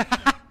whatever. Wait,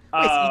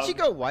 is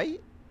Ichigo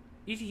white?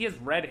 He has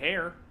red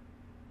hair.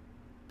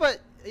 But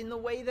in the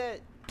way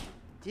that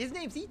his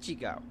name's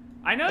Ichigo.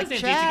 I know Like, his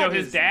name's Chad Ichigo.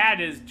 His is- dad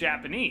is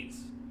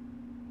Japanese.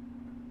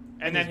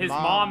 And then his his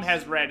mom mom's-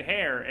 has red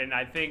hair, and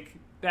I think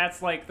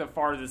that's, like, the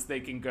farthest they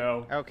can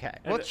go. Okay.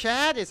 And Well, the-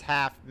 Chad is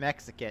half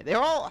Mexican.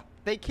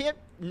 They can't.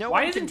 No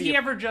Why one can isn't be he a-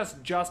 ever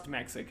just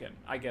Mexican,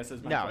 I guess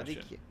is my No. They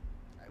question.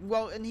 can't.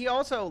 Well, and he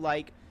also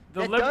like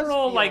The that does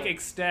liberal feel- like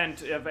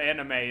extent of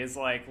anime is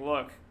like,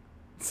 look,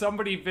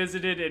 somebody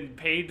visited and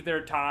paid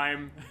their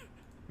time,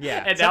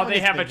 Yeah. and now someone they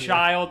has have a been here.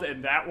 child,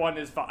 and that one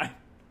is fine.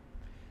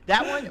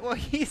 That one. Well,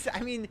 he's.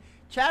 I mean,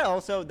 Chad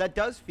also. That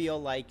does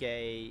feel like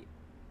a.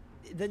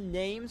 The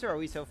names are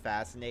always so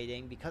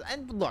fascinating because,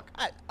 and look,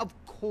 of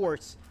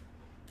course,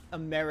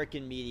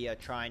 American media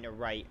trying to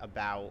write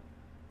about,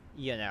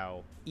 you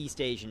know, East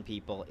Asian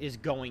people is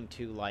going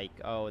to like,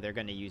 oh, they're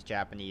going to use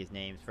Japanese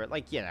names for it,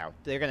 like, you know,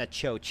 they're going to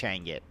Cho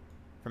Chang it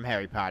from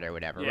Harry Potter or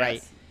whatever, right?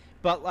 Yes.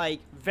 But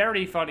like,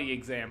 Very funny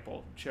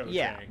example, Cho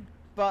Yeah. Chang.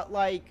 but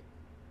like,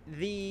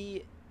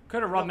 the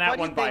Could have run The that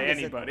funny one by thing is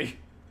that- anybody.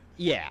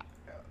 yeah,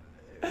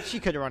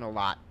 she could have run a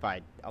lot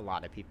by a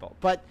lot of people,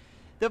 but.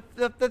 The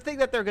thing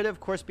that they're going to, of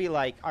course, be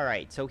like, all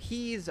right, so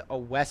he's a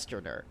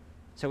Westerner,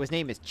 so his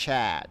name is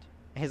Chad.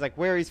 And he's like,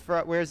 where is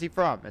he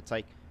from? It's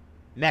like,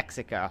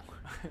 Mexico.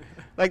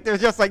 Like,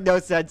 there's just, like, no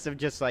sense of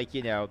just, like,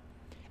 you know.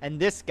 And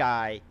this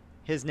guy,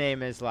 his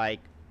name is, like,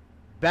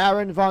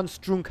 Baron von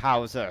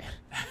Strunkhauser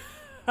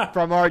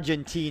from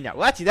Argentina.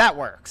 Well, actually, that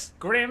works.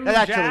 Grim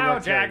That actually Jow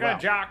works very Jagga well.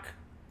 Jock.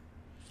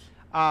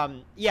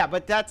 Yeah,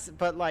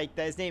 but like,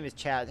 his name is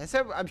Chad.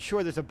 So I'm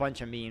sure there's a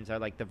bunch of memes that are,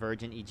 like, the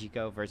Virgin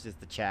Ichigo versus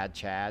the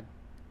Chad.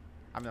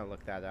 I'm going to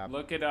look that up.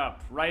 Look it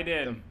up. Right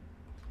in.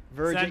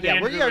 Virgin. Send Yeah,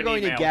 Andrew we are an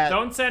going to email. get.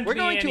 Don't send we're me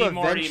going any to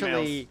more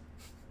eventually. emails.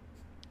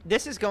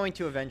 This is going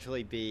to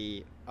eventually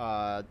be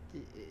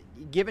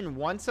given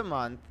once a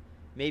month.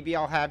 Maybe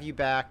I'll have you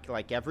back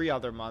like every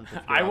other month.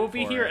 If you're I will up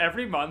be for here it.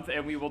 every month,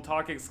 and we will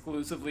talk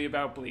exclusively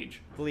about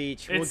Bleach.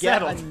 Bleach. It's We'll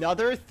get settled.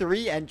 another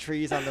 3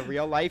 entries on the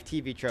Real Life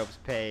TV Tropes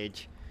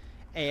page,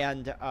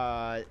 and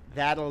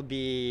that'll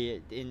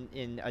be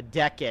in a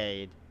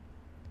decade.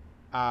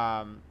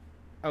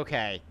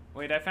 Okay.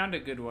 Wait, I found a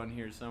good one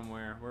here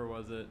somewhere. Where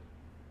was it?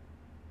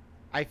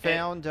 I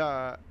found.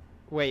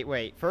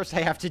 Wait. First,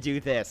 I have to do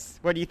this.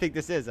 What do you think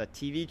this is? A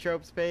TV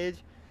Tropes page?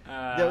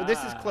 Though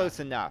this is close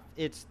enough.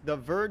 It's the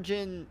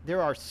Virgin.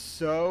 There are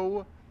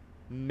so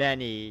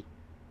many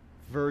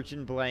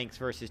Virgin blanks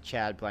versus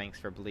Chad blanks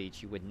for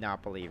Bleach. You would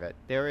not believe it.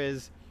 There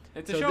is.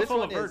 It's a show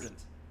full of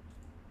virgins.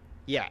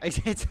 Yeah,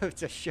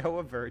 it's a show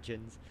of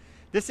virgins.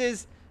 This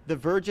is the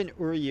Virgin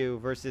Uryu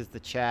versus the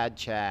Chad.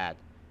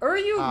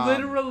 Uryu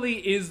literally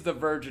is the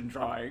virgin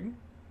drawing.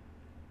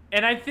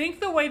 And I think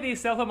the way they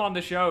sell him on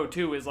the show,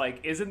 too, is like,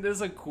 isn't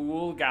this a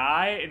cool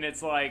guy? And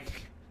it's like,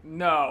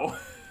 no.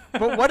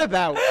 But what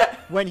about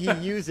when he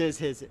uses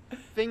his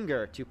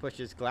finger to push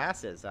his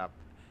glasses up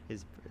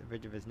his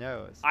bridge of his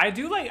nose?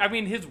 I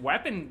mean, his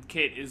weapon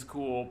kit is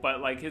cool,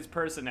 but, like, his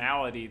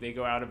personality, they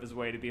go out of his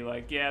way to be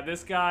like, yeah,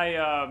 this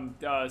guy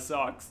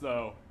sucks,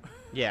 though.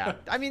 Yeah.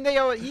 I mean,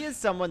 he is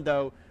someone,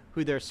 though,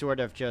 who they're sort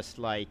of just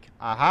like,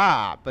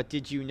 aha, but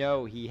did you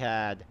know he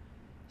had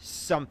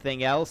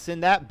something else in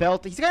that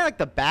belt? He's kind of like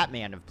the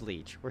Batman of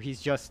Bleach, where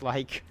he's just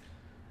like,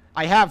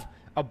 I have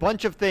a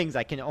bunch of things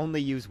I can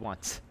only use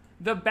once.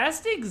 The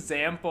best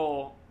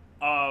example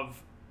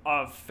of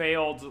a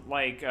failed,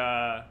 like,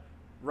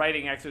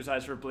 writing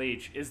exercise for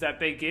Bleach is that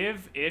they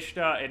give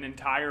Ishida an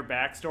entire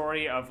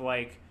backstory of,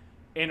 like,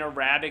 an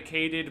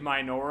eradicated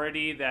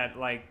minority that,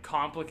 like,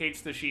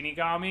 complicates the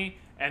Shinigami,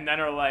 and then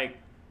are like,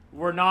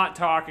 we're not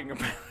talking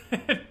about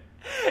it.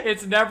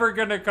 It's never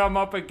gonna come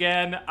up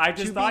again. I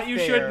just thought you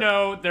should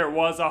know there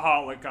was a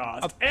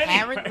Holocaust.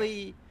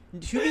 Apparently,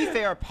 to be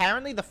fair,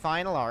 apparently the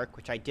final arc,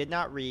 which I did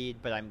not read,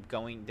 but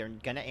they're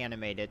gonna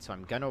animate it, so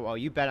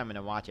you bet I'm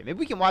gonna watch it. Maybe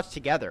we can watch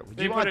together. Would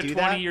you want to do that?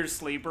 They put a 20-year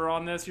sleeper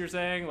on this, you're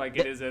saying? Like,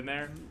 it is in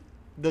there?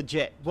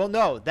 Legit. Well,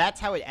 no,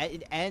 that's how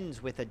it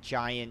ends, with a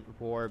giant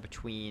war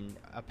between,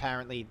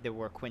 apparently there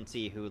were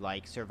Quincy who,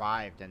 like,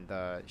 survived and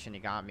the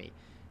Shinigami.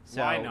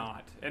 So, why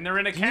not? And they're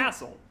in a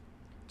castle.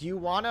 Do you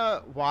want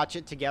to watch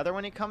it together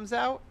when it comes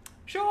out?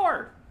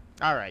 Sure.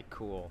 All right,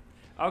 cool.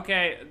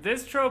 Okay,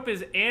 this trope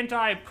is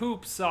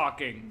anti-poop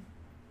socking.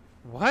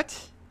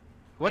 What?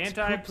 What's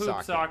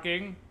anti-poop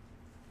socking?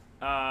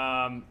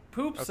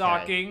 Poop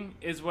socking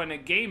is when a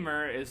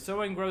gamer is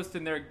so engrossed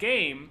in their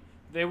game,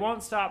 they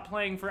won't stop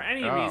playing for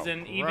any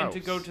reason, even to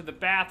go to the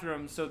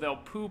bathroom, so they'll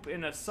poop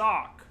in a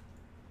sock.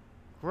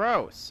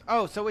 Gross.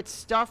 Oh, so it's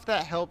stuff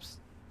that helps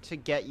to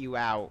get you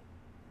out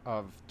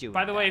of doing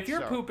By the way, if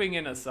you're pooping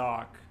in a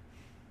sock,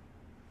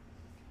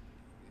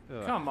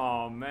 come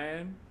on,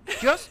 man.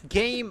 Just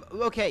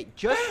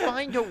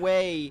find a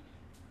way,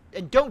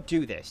 and don't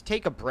do this,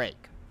 take a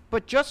break,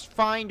 but just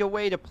find a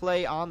way to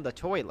play on the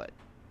toilet.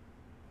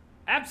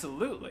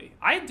 Absolutely.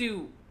 I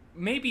do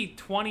maybe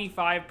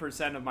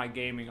 25% of my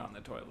gaming on the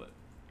toilet.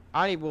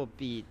 I will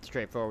be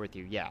straightforward with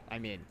you, yeah. I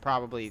mean,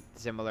 probably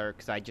similar,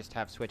 because I just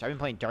have Switch. I've been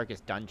playing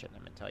Darkest Dungeon,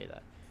 I'm going to tell you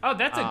that. Oh,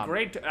 that's a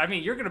great... I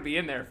mean, you're going to be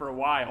in there for a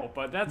while,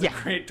 but that's a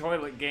great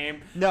toilet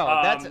game. No,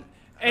 that's...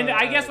 And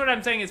I guess what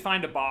I'm saying is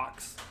find a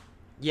box.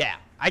 Yeah,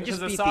 because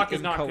the sock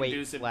is not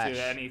conducive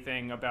to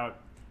anything about...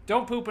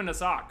 Don't poop in a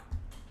sock.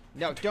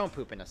 No, don't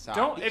poop in a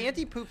sock.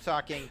 Anti-poop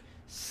socking,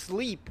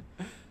 sleep...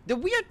 The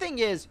weird thing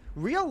is,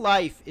 real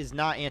life is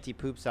not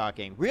anti-poop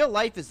socking. Real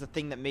life is the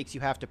thing that makes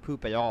you have to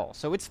poop at all.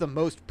 So it's the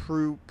most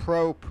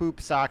pro-poop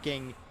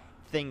socking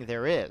thing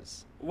there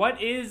is.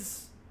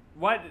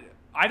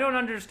 I don't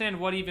understand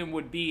what even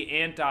would be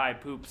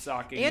anti-poop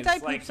socking.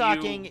 Anti-poop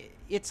socking,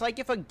 it's like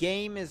if a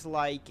game is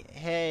like,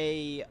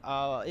 hey,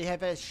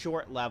 it has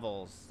short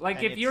levels.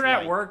 Like if you're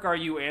at work, are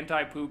you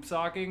anti-poop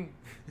socking?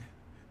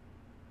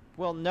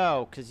 Well,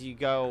 no, because you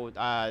go,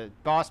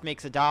 boss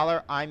makes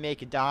 $1, I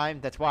make a dime.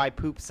 That's why I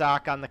poop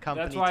sock on the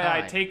company That's why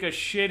time. I take a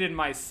shit in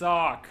my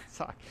sock.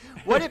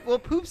 What if,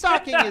 poop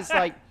socking is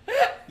like,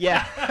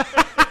 yeah.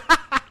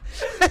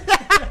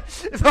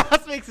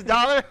 Boss makes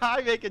 $1,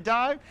 I make a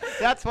dime.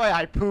 That's why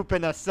I poop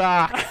in a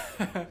sock.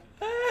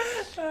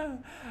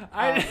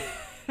 I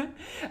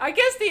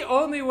guess the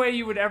only way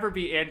you would ever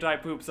be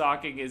anti-poop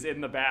socking is in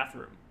the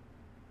bathroom.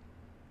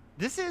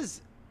 This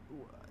is...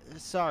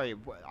 Sorry,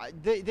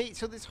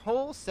 so this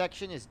whole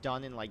section is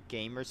done in, like,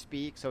 gamer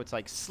speak, so it's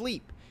like,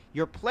 sleep.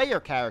 Your player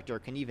character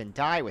can even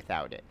die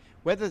without it.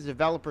 Whether the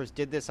developers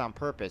did this on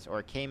purpose or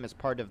it came as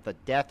part of the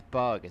death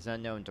bug is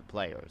unknown to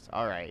players.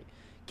 Alright.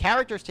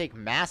 Characters take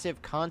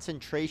massive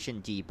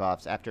concentration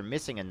debuffs after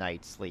missing a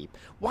night's sleep.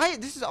 Why?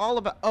 This is all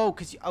about...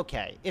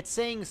 okay. It's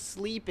saying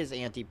sleep is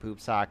anti-poop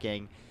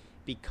socking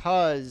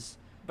because...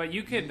 But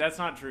you can... That's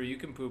not true. You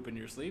can poop in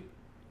your sleep.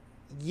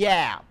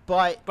 Yeah,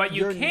 but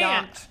you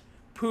can't...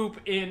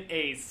 poop in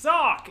a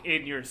sock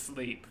in your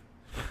sleep.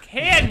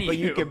 Can you? But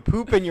you can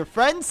poop in your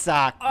friend's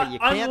sock, but you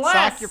can't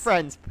sock your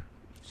friend's.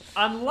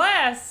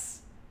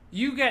 Unless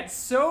you get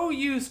so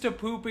used to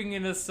pooping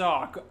in a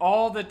sock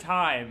all the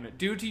time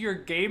due to your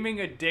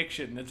gaming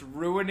addiction that's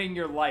ruining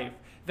your life,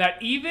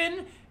 that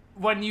even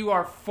when you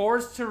are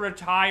forced to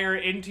retire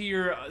into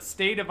your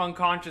state of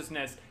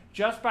unconsciousness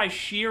just by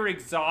sheer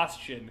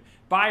exhaustion,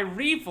 by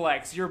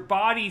reflex, your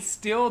body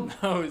still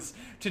knows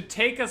to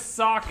take a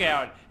sock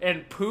out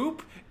and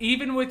poop,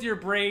 even with your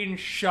brain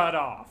shut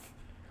off.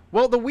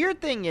 Well, the weird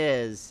thing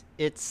is,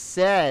 it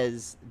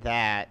says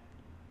that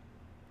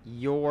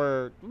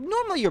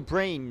normally your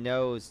brain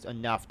knows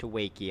enough to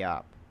wake you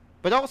up,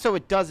 but also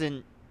it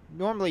doesn't.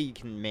 Normally you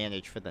can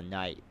manage for the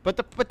night, but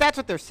that's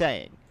what they're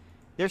saying.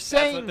 They're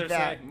saying That's what they're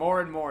that saying.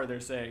 More and more they're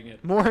saying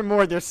it. more and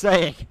more they're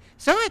saying.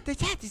 So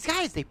these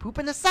guys, they poop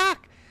in a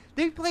sock.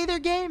 They play their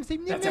games.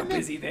 That's how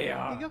busy they There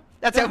are. you go.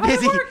 That's They're how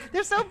busy. hard work.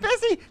 They're so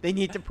busy. They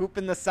need to poop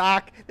in the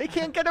sock. They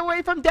can't get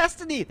away from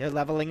Destiny. They're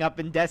leveling up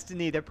in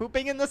Destiny. They're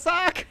pooping in the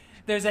sock.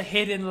 There's a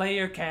hidden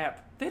layer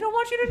cap. They don't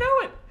want you to know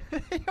it.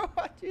 They don't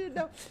want you to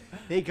know.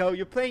 They go,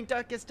 you're playing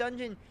Darkest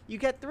Dungeon. You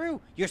get through.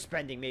 You're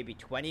spending maybe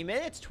 20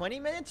 minutes. 20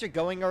 minutes. You're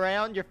going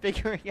around. You're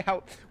figuring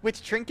out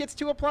which trinkets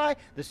to apply.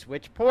 The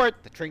switch port.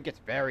 The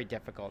trinket's very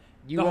difficult.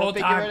 You The won't whole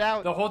figure time, it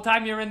out. the whole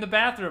time you're in the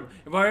bathroom.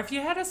 Or if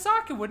you had a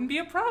sock, it wouldn't be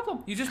a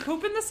problem. You just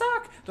poop in the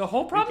sock. The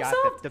whole We problem got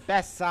solved. the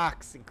best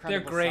socks. They're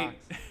Incredible great.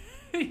 socks.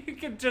 You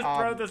can just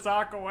throw the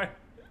sock away.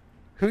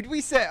 Who'd we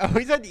say? Oh,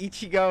 we said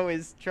Ichigo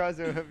is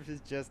Charizard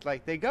is just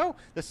like they go.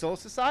 The Soul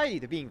Society.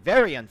 They're being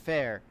very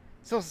unfair.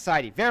 Soul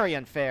Society, very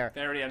unfair.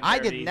 Very unfair. I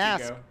to didn't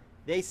ask. Ichigo.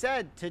 They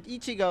said to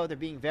Ichigo, they're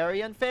being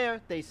very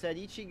unfair. They said,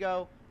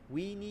 Ichigo,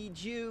 we need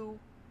you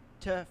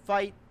to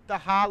fight the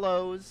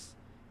Hollows,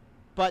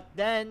 but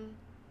then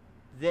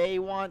they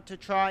want to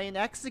try and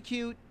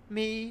execute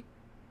me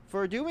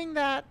for doing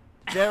that.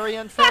 Very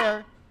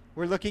unfair.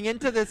 We're looking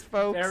into this,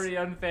 folks. Very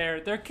unfair.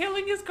 They're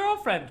killing his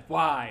girlfriend.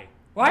 Why?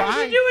 Why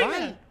are you doing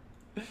Why?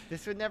 that?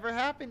 This would never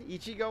happen.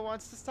 Ichigo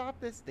wants to stop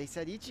this. They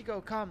said,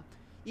 Ichigo, come.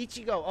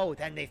 Ichigo, oh,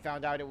 then they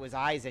found out it was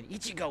Aizen.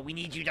 Ichigo, we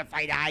need you to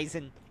fight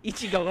Aizen.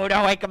 Ichigo, Oda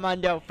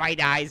Hikamondo, fight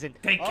Aizen.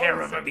 Take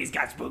care of him. He's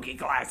got spooky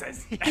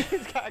glasses.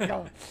 He's gotta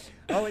go.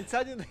 Oh, and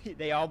suddenly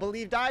they all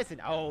believed Aizen.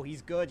 Oh,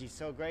 he's good. He's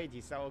so great.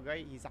 He's so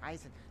great. He's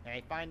Aizen. And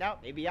they find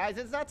out maybe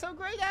Aizen's not so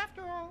great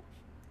after all.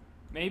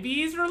 Maybe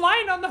he's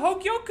relying on the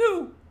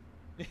Hokyoku.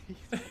 He's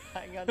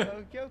relying on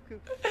Hokyoku.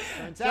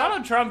 Turns Donald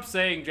out, Trump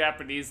saying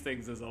Japanese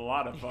things is a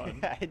lot of fun.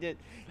 I did.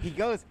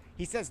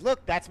 He says,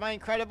 look, that's my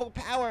incredible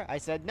power. I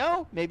said,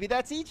 no, maybe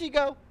that's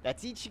Ichigo.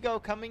 That's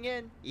Ichigo coming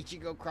in.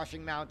 Ichigo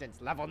crushing mountains,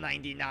 level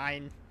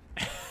 99.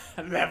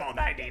 Level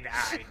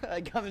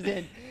 99. Comes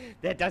in.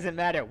 That doesn't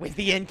matter. With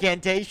the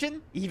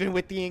incantation, even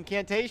with the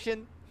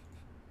incantation.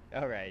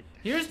 All right.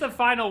 Here's the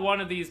final one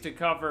of these to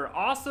cover.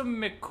 Awesome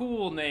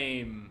McCool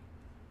name.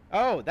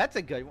 Oh, that's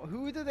a good one.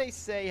 Who do they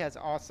say has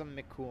awesome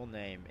McCool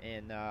name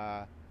in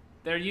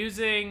They're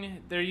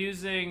using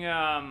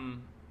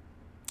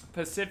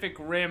Pacific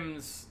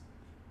Rim's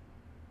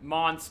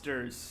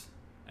monsters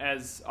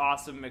as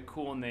awesome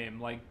McCool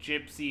name, like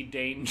Gypsy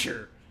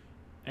Danger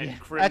and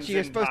Crimson Actually,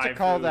 you're supposed to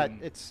call that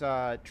Typhoon. it's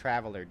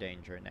Traveler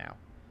Danger now.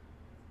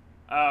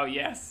 Oh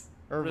yes.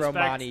 Or Respect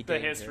Romani the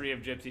Danger. history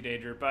of Gypsy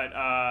Danger, but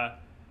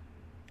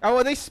Oh,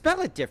 well, they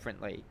spell it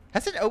differently.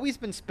 Has it always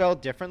been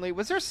spelled differently?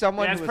 Was there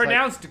someone yeah, who it's was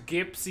pronounced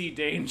Gypsy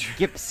Danger.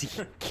 like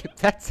Gypsy?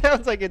 That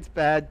sounds like it's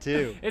bad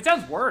too. It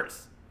sounds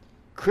worse.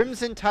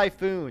 Crimson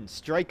Typhoon,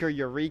 Striker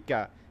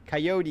Eureka,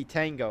 Coyote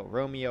Tango,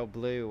 Romeo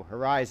Blue,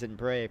 Horizon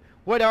Brave.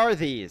 What are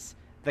these?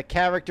 The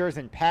characters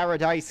in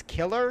Paradise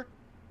Killer?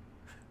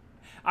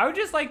 I would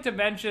just like to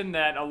mention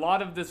that a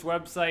lot of this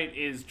website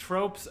is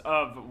tropes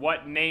of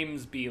what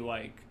names be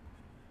like.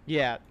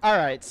 Yeah. All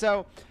right.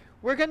 So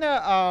we're going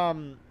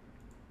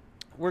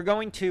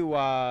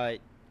to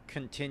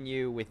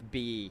continue with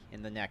B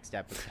in the next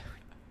episode.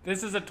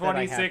 This is a that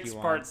I have you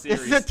 26-part on. series.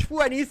 This is a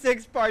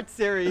 26-part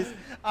series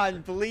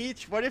on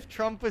Bleach. What if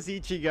Trump was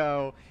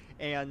Ichigo?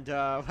 And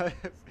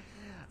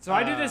So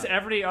I do this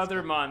every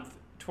other month.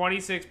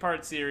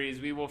 26-part series.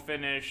 We will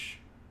finish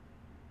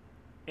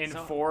in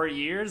 4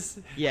 years.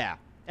 Yeah,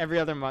 every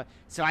other month.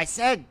 So I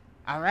said,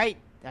 all right,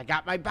 I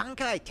got my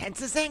Bankai,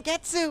 Tensa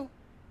Zangetsu.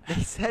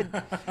 They said,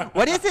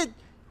 what is it?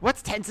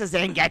 What's Tensa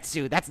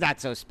Zangetsu? That's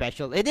not so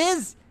special. It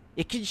is.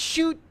 It can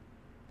shoot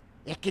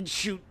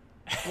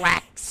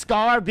black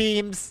scar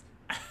beams.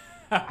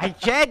 I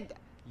said,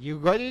 you're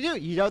going to do.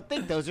 You don't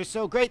think those are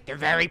so great? They're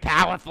very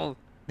powerful.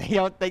 They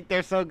don't think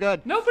they're so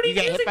good. Nobody's you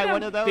get using hit by them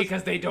one of those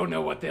because they don't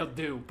know what they'll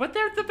do. But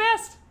they're the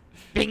best.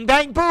 Bing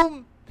bang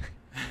boom.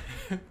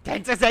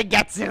 Tensa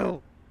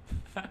Zangetsu.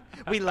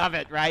 We love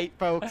it, right,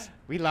 folks?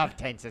 We love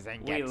Tensa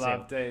Zangetsu. We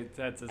love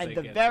that's And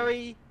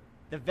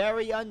the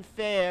very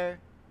unfair,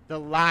 the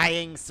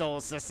lying Soul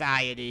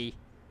Society,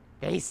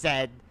 they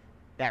said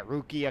that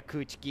Ruki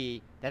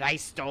Akutsuki, that I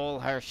stole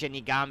her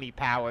Shinigami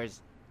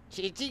powers.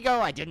 Ichigo,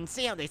 I didn't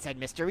see him. They said,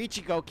 Mr.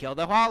 Ichigo, kill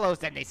the Hollows.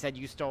 Then they said,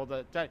 you stole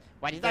the...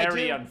 What did I do?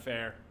 Very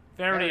unfair.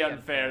 Very Very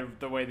unfair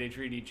the way they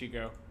treat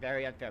Ichigo.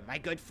 Very unfair. My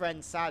good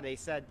friend Sado, they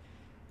said,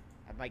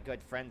 my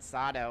good friend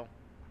Sado.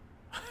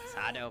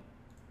 Sado.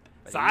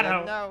 But he Sado.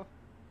 doesn't know.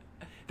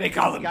 They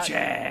call him got-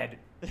 Chad.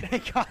 They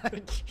got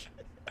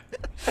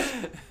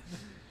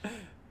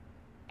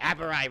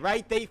Abarai,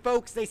 right?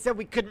 Folks, they said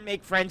we couldn't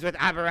make friends with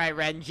Abarai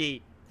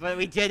Renji. But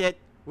we did it.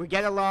 We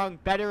get along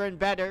better and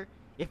better.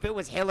 If it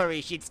was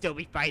Hillary, she'd still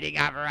be fighting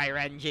Abarai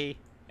Renji.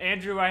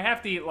 Andrew, I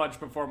have to eat lunch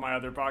before my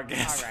other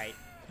podcast. All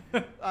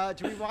right.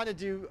 Do we want to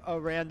do a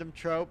random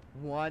trope?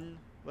 One.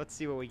 Let's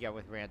see what we get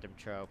with random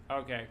trope.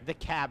 Okay. The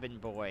cabin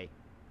boy.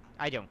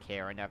 I don't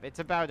care enough. It's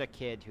about a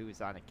kid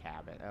who's on a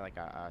cabin, like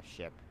a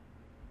ship.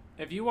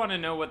 If you want to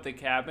know what the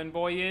Cabin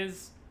Boy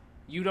is,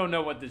 you don't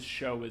know what this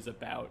show is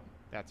about.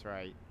 That's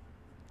right.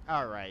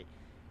 All right.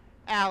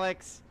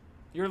 Alex.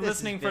 You're This has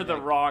listening for been the a-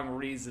 wrong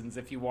reasons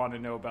if you want to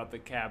know about the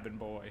Cabin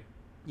Boy.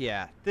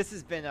 Yeah, this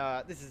has been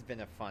a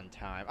fun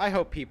time. I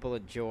hope people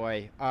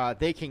enjoy.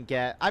 They can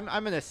get. I'm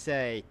gonna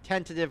say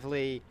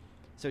tentatively.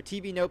 So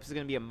TV Nopes is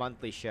gonna be a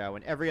monthly show,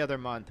 and every other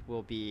month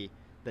will be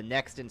the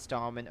next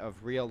installment of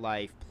Real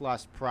Life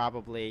plus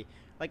probably.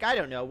 Like, I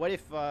don't know. What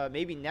if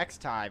maybe next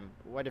time?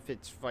 What if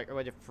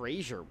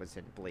Frasier was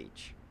in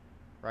Bleach,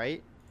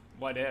 right?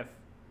 What if?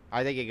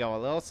 I think it'd go a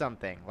little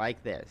something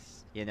like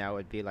this. You know,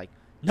 it'd be like,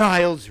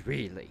 Niles,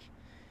 really?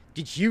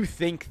 Did you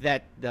think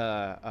that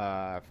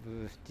that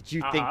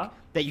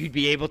you'd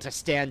be able to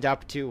stand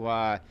up to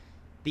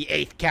the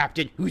 8th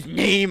captain, whose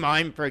name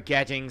I'm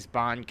forgetting,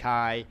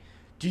 Bankai?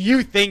 Do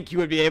you think you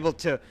would be able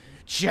to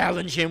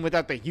challenge him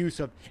without the use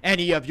of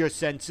any of your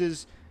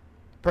senses?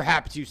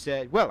 Perhaps you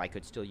said, well, I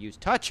could still use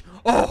touch.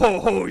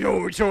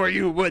 Oh, sure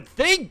you would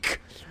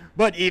think.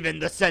 But even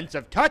the sense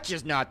of touch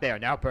is not there.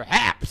 Now,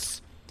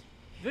 perhaps.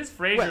 This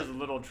Frasier's a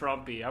little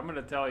Trumpy. I'm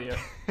gonna tell you.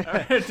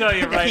 I'm gonna tell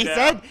you right He now.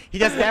 said he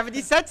doesn't have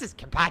any senses.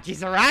 Kapachi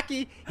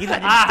Zaraki. He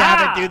let him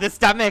stab it through the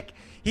stomach.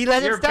 He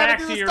let You're him stab it back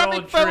through to the your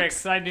stomach, old folks.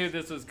 tricks. I knew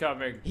this was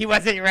coming. He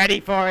wasn't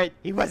ready for it.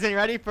 He wasn't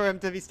ready for him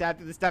to be stabbed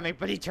through the stomach,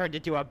 but he turned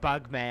into a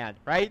bug man,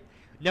 right?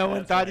 No one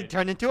That's thought right. he'd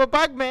turn into a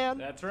bug man.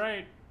 That's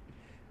right.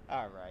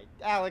 All right,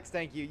 Alex,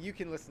 thank you. You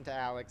can listen to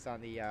Alex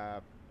on the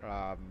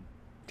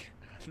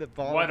the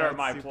Ball What are Head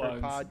my Super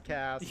plugs?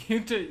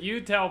 podcast.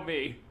 You tell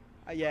me.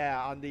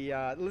 Yeah, on the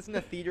listen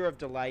to Theater of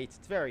Delights.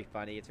 It's very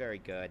funny. It's very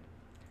good.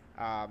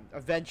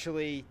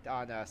 Eventually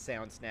on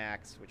Sound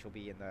Snacks, which will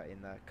be in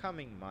the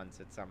coming months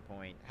at some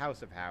point.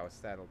 House of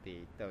House.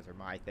 Those are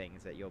my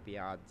things that you'll be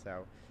on.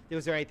 So,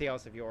 was there anything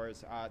else of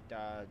yours?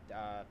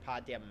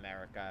 Pod Damn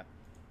America.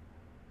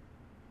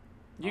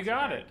 You Also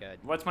got very it. good.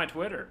 What's my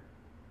Twitter?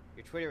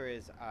 Your Twitter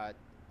is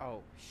oh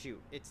shoot,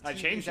 it's I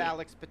TV's changed it.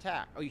 Alex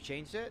Patak. Oh, you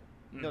changed it?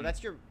 No, Mhm.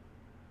 that's your.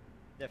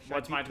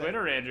 What's my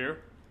Twitter, Andrew?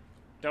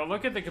 Don't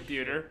look at the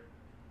computer.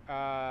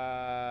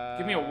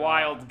 Give me a Wild.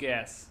 wild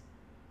guess.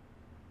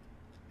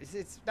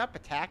 It's not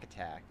Patak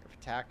Attack.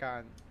 Patak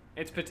on.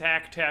 It's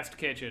Patak Test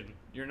Kitchen,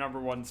 your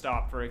 #1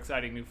 stop for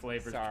exciting new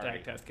flavors. Sorry.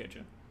 Patak Test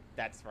Kitchen.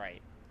 That's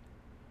right.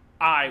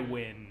 I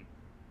win.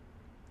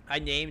 I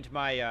named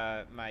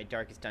my my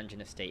Darkest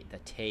Dungeon estate the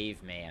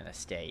Tave Man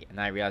Estate,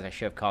 and I realized I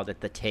should have called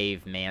it the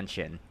Tave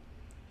Mansion.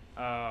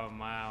 Oh,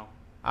 wow.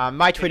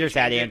 My Twitter's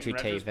at Change it in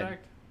Andrew Taven.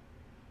 retrospect?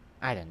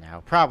 I don't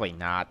know. Probably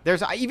not.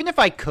 There's even if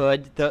I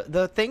could,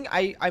 the thing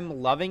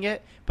I'm loving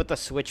it, but the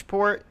Switch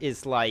port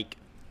is like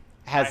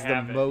has I the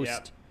have it, most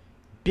yep.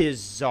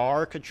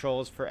 bizarre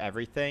controls for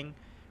everything,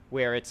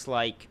 where it's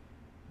like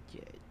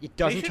it They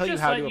doesn't should tell you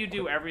just how let to. you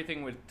do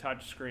everything with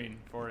touchscreen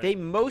for it. They to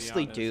be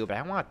mostly honest. do, but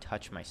I want to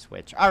touch my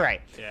Switch. All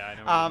right. Yeah, I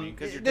know what you mean.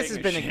 'Cause you're This has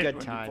taking been a shit good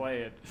when time. You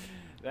play it.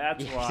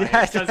 That's Yeah, why.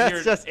 that's Because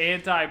you're just-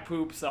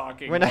 anti-poop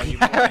socking When while you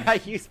play. I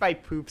use my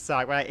poop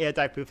sock, when I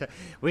anti-poop sock,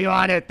 we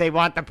want it. They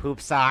want the poop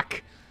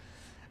sock.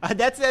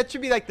 That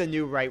should be like the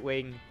new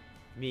right-wing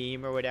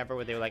meme or whatever,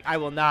 where they were like, "I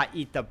will not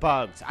eat the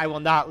bugs. I will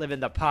not live in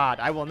the pod.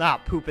 I will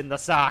not poop in the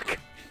sock."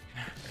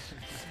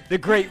 The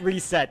Great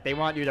Reset. They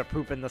want you to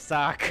poop in the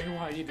sock. They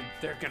want you to,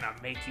 they're gonna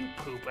make you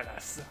poop in a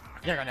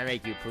sock. They're gonna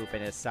make you poop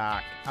in a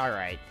sock. All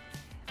right.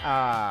 Oh, They're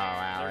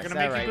Alex. gonna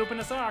make all right. you poop in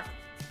a sock.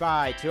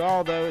 Bye to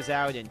all those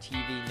out in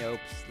TV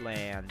Nopes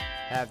land.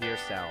 Have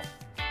yourself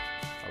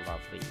a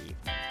lovely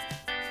evening.